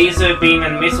for laser, beam,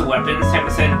 and missile weapons.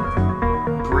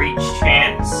 10% breach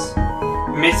chance.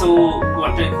 Missile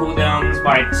weapon cooldowns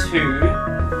by 2.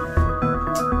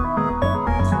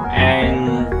 And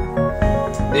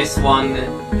this one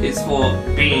is for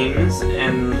beams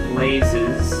and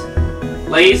lasers.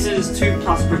 Lasers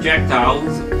 2+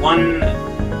 projectiles, 1,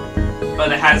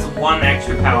 but it has 1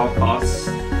 extra power cost.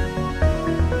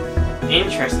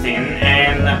 Interesting.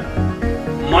 And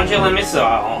modular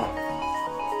missile.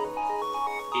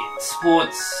 It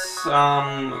supports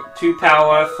 2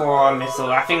 power for a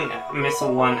missile. I think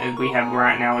missile 1 as we have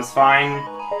right now is fine.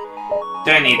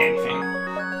 Don't need anything.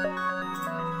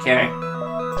 Okay.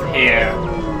 Here.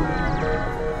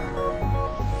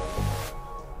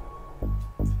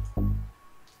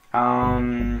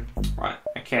 Right,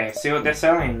 okay, see what they're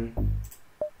selling.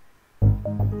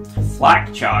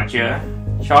 Flak charger.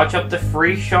 Charge up to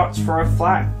 3 shots for a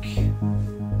flak.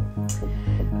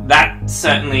 That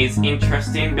certainly is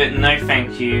interesting, but no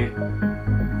thank you.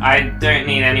 I don't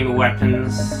need any more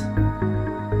weapons.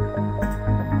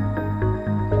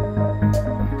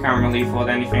 Can't really afford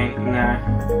anything, no.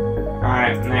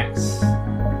 Alright, next.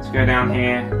 Let's go down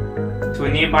here. To a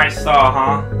nearby star,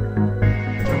 huh?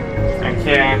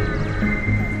 Okay.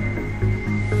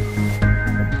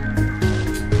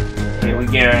 Here we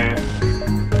go.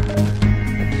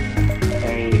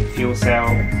 A fuel cell.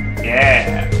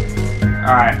 Yeah!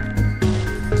 Alright.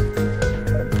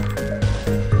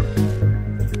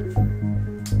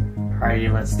 Alrighty,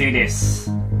 let's do this.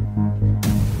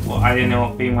 Well, I didn't know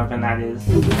what beam weapon that is.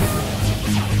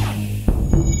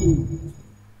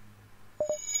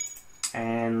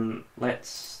 And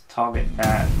let's target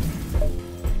that.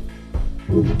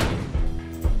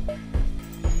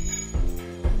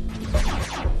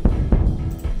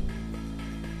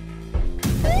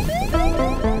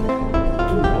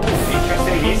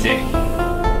 Interesting music.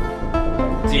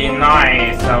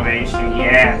 Deny salvation,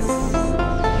 yes.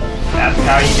 That's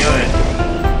how you do it.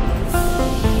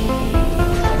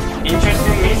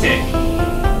 Interesting music.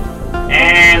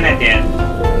 And I did.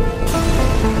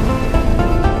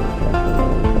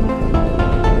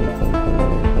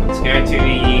 Let's go to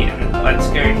the... Let's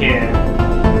go here.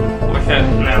 Or should...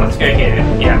 No, let's go here.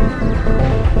 Yeah.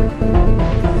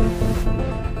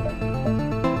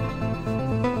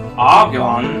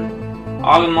 Argon?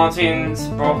 Argon Martins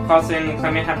broadcasting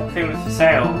claiming have equipment for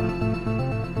sale.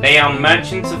 They are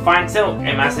merchants of fine silk,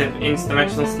 a massive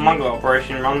interdimensional smuggler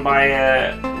operation run by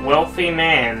a wealthy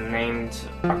man named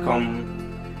Akon.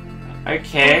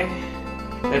 Okay.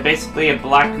 They're basically a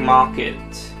black market.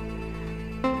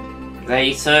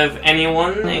 They serve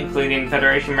anyone, including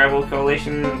Federation, Rebel,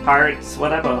 Coalition, Pirates,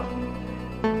 whatever.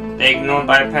 They're ignored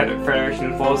by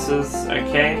Federation forces,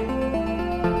 okay.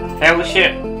 Hail the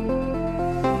ship.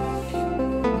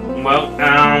 Well,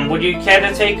 would you care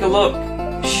to take a look?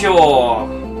 Sure.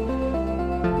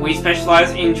 We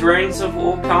specialize in drones of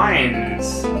all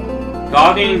kinds.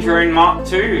 Guardian Drone Mark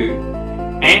II.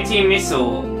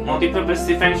 Anti-missile. Multi-purpose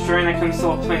defense drone that can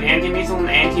swap between anti-missile and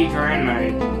anti-drone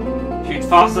mode. Shoots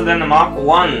faster than the Mark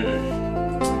I.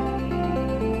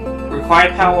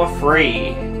 Required power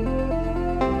 3.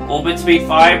 Orbit speed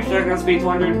 5, projectile speed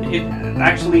 200. It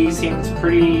actually seems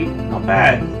pretty not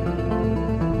bad.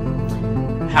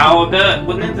 However,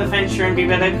 wouldn't a defense drone be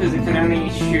better because it can only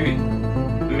shoot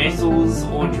missiles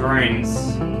or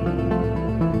drones?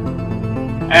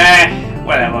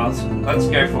 Whatever. Let's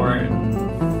go for it.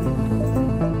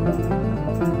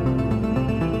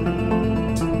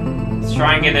 Let's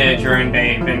try and get a drone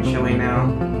bay eventually now.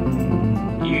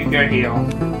 You go heal.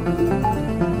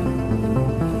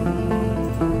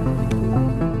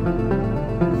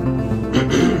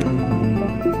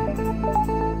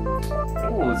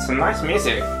 Ooh, some nice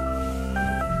music.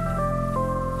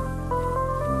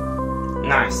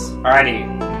 Nice. Alrighty.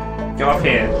 Go up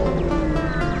here.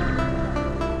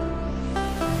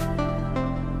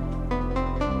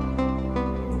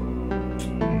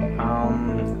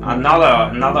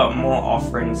 Another more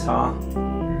offerings, huh?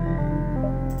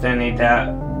 Don't need that.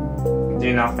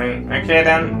 Do nothing. Okay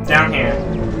then, down here.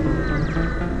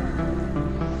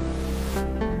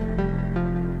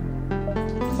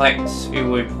 Collect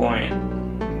Ulu Point.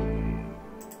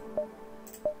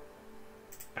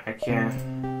 Okay.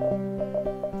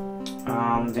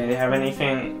 Do they have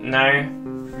anything? No.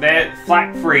 They're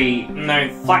flak free. No,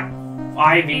 flak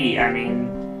IV, I mean.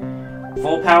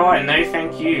 Full power? No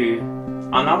thank you.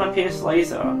 Another pierce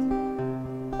laser.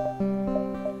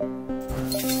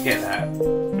 Get that.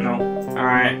 No.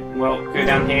 Alright, well, go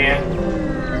down here.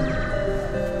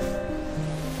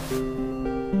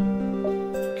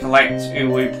 Collect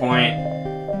Ulu Point.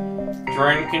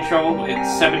 Drone control,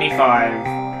 it's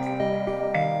 75.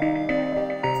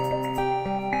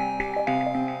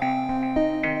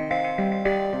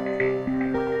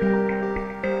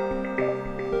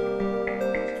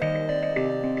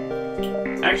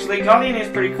 Actually, Guardian is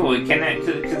pretty cool. It can,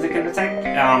 because it can attack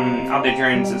other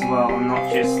drones as well, and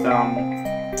not just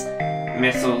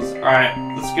missiles. Alright,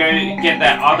 let's go get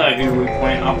that other Ulu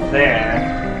Point up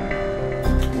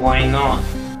there. Why not?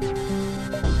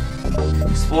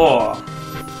 Explore.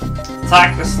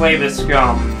 Attack the Slaver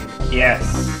Scum. Yes.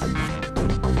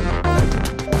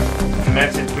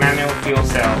 Message manual fuel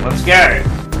cell. Let's go.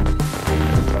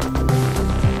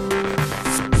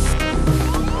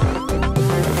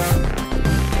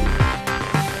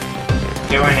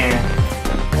 Go in here.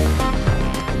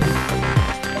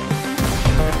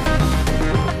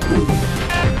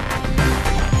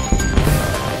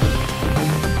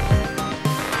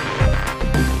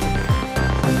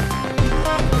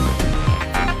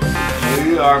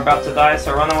 You are about to die,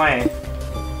 so run away.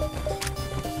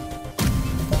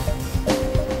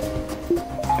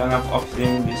 Don't have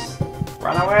oxygen, just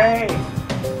run away.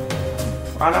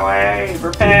 Run away!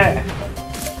 Repair!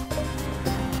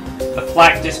 The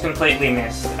flak just completely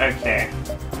missed. Okay.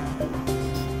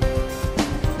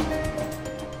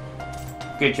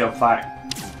 Good job, flak.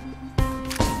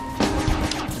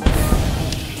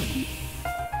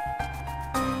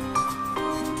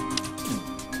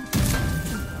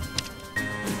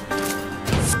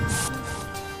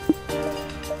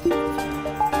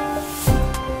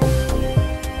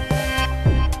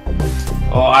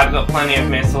 Oh, I've got plenty of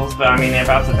missiles, but I mean, they're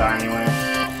about to die anyway.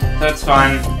 So it's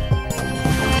fine.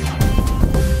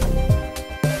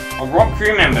 A rock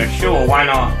crew member, sure, why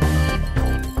not?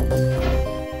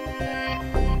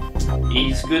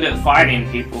 He's good at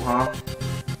fighting people, huh?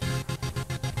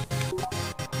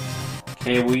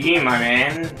 Okay, well you, my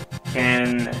man,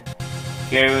 can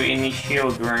go in the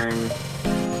shield room.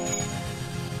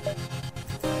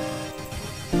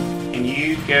 And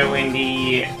you go in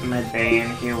the med bay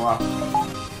and heal up.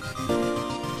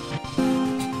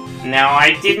 Now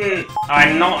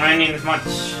I'm not earning as much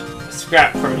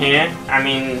scrap from here. I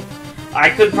mean, I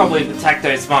could probably attack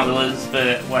those smugglers,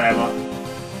 but whatever.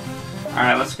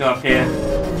 Alright, let's go up here.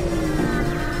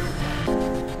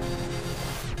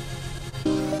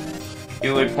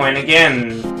 Good point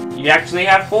again. You actually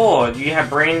have 4. Do you have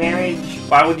brain damage?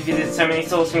 Why would you visit so many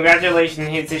souls? Congratulations,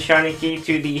 here's the shiny key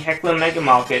to the Heckler Mega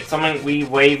Market. Something we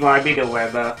wave Morabito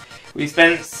weather. We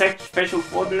spent special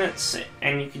coordinates,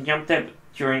 and you can jump there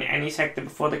during any sector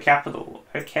before the capital.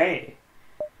 Okay.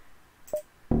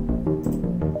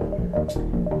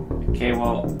 Okay,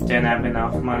 well, don't have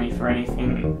enough money for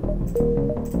anything.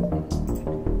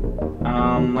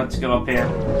 Let's go up here.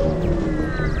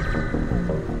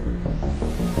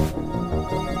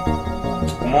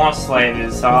 More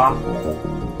slavers, huh?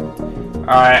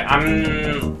 Alright,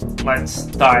 let's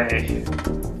die.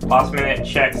 Last minute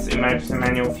checks, emergency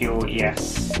manual fuel,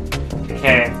 yes.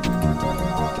 Okay.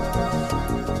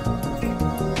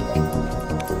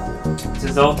 It's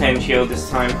a Zoltan shield this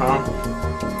time, huh?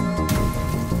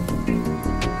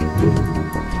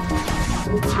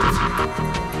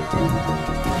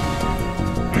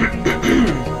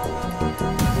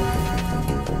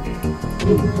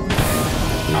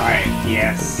 Alright,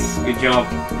 yes. Good job.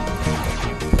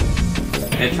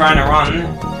 They're trying to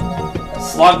run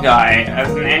Slug Guy as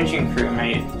an engine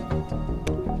crewmate.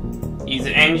 His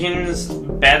engine's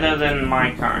better than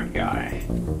my current guy.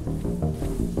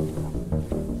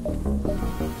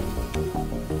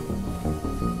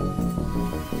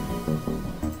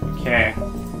 Okay.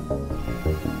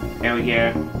 There we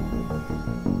go.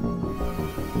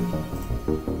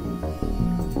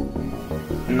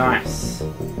 Nice.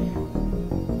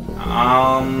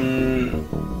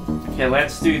 Okay,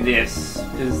 let's do this,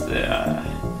 because the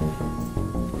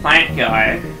plant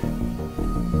guy,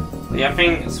 yeah, I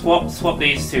think swap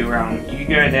these two around. You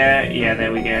go there, yeah,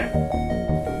 there we go.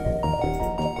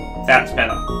 That's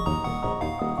better.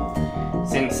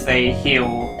 Since they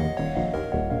heal,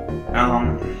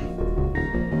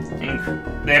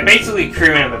 they're basically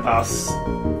crewing with us,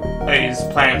 those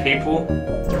plant people.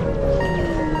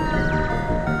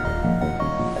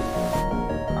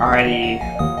 Alrighty.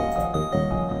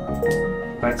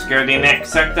 Let's go to the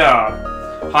next sector.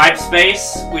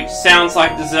 Hyperspace, which sounds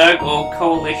like the Zerg or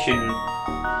Coalition.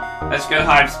 Let's go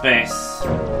hyperspace.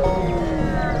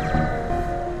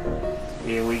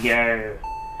 Here we go.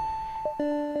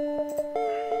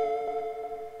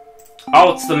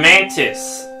 Oh, it's the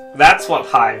Mantis. That's what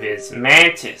Hive is.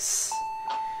 Mantis.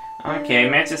 Okay,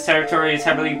 Mantis territory is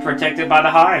heavily protected by the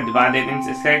Hive, divided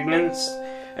into segments,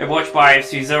 watched by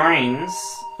suzerains.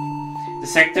 The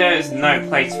sector is no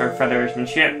place for a Federation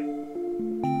ship.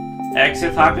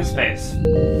 Exit hyperspace.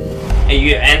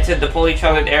 You entered the poorly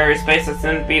charted aerospace that's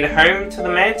meant to be the home to the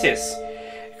Mantis.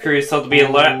 Crew is told to be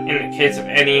alert in the case of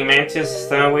any Mantis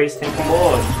stowaways taken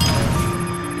aboard.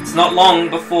 It's not long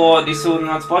before the sword will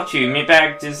not spot you.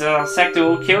 Meatbag, this sector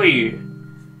will kill you.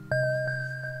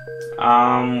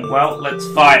 Well, let's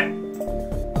fight.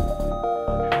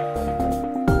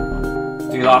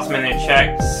 Do last minute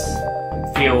checks.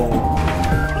 Fuel.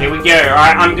 Here we go.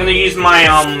 Alright, I'm gonna use my,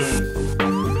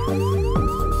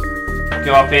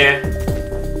 go up here.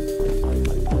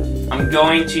 I'm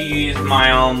going to use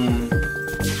my,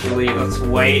 actually, let's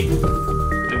wait.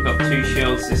 We've got 2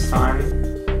 shields this time.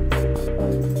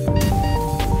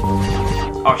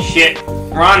 Oh shit.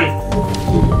 Run!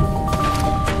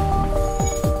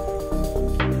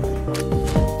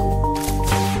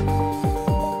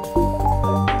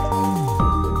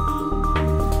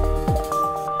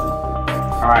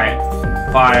 Alright,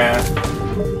 fire.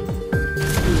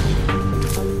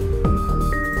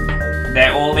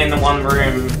 They're all in the one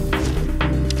room.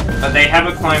 But they have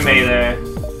a clone bay there.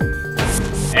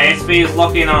 ASB is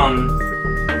locking on.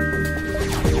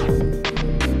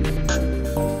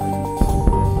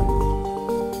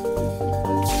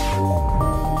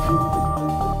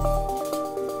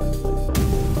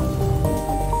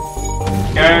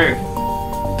 Go!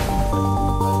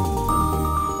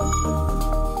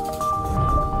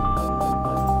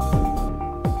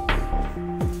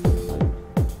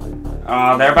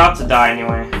 Oh, they're about to die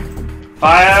anyway.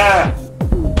 Fire!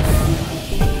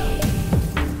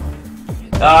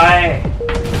 Die!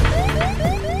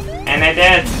 And they're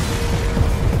dead!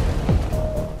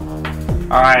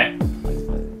 Alright.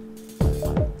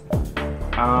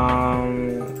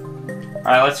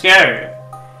 Alright, let's go.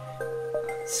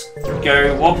 Let's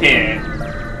go warp here.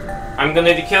 I'm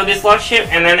gonna kill this last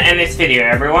ship and then end this video,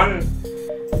 everyone.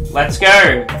 Let's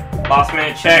go! Last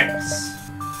minute checks.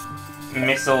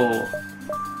 Missile.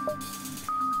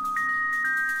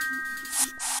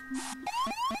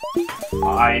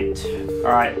 Alright,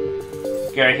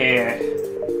 go here.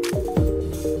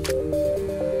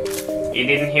 He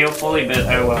didn't heal fully, but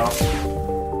oh well.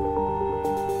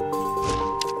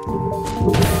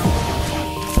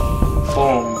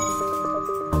 Boom.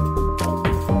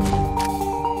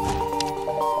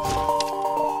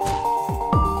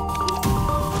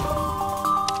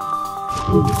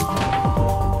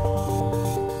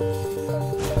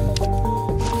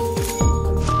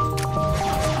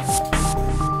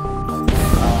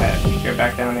 Go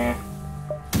back down there.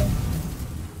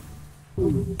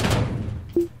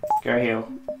 Go heal.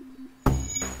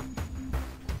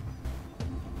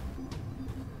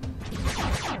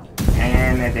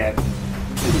 And they're dead.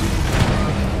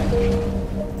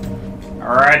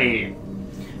 Alrighty.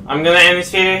 I'm gonna end this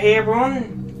video here,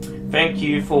 everyone. Thank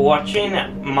you for watching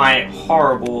my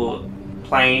horrible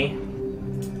play.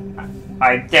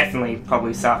 I definitely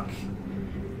probably suck.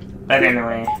 But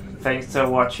anyway. Thanks for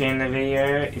watching the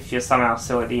video, if you're somehow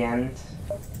still at the end.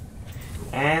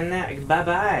 And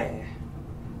bye-bye.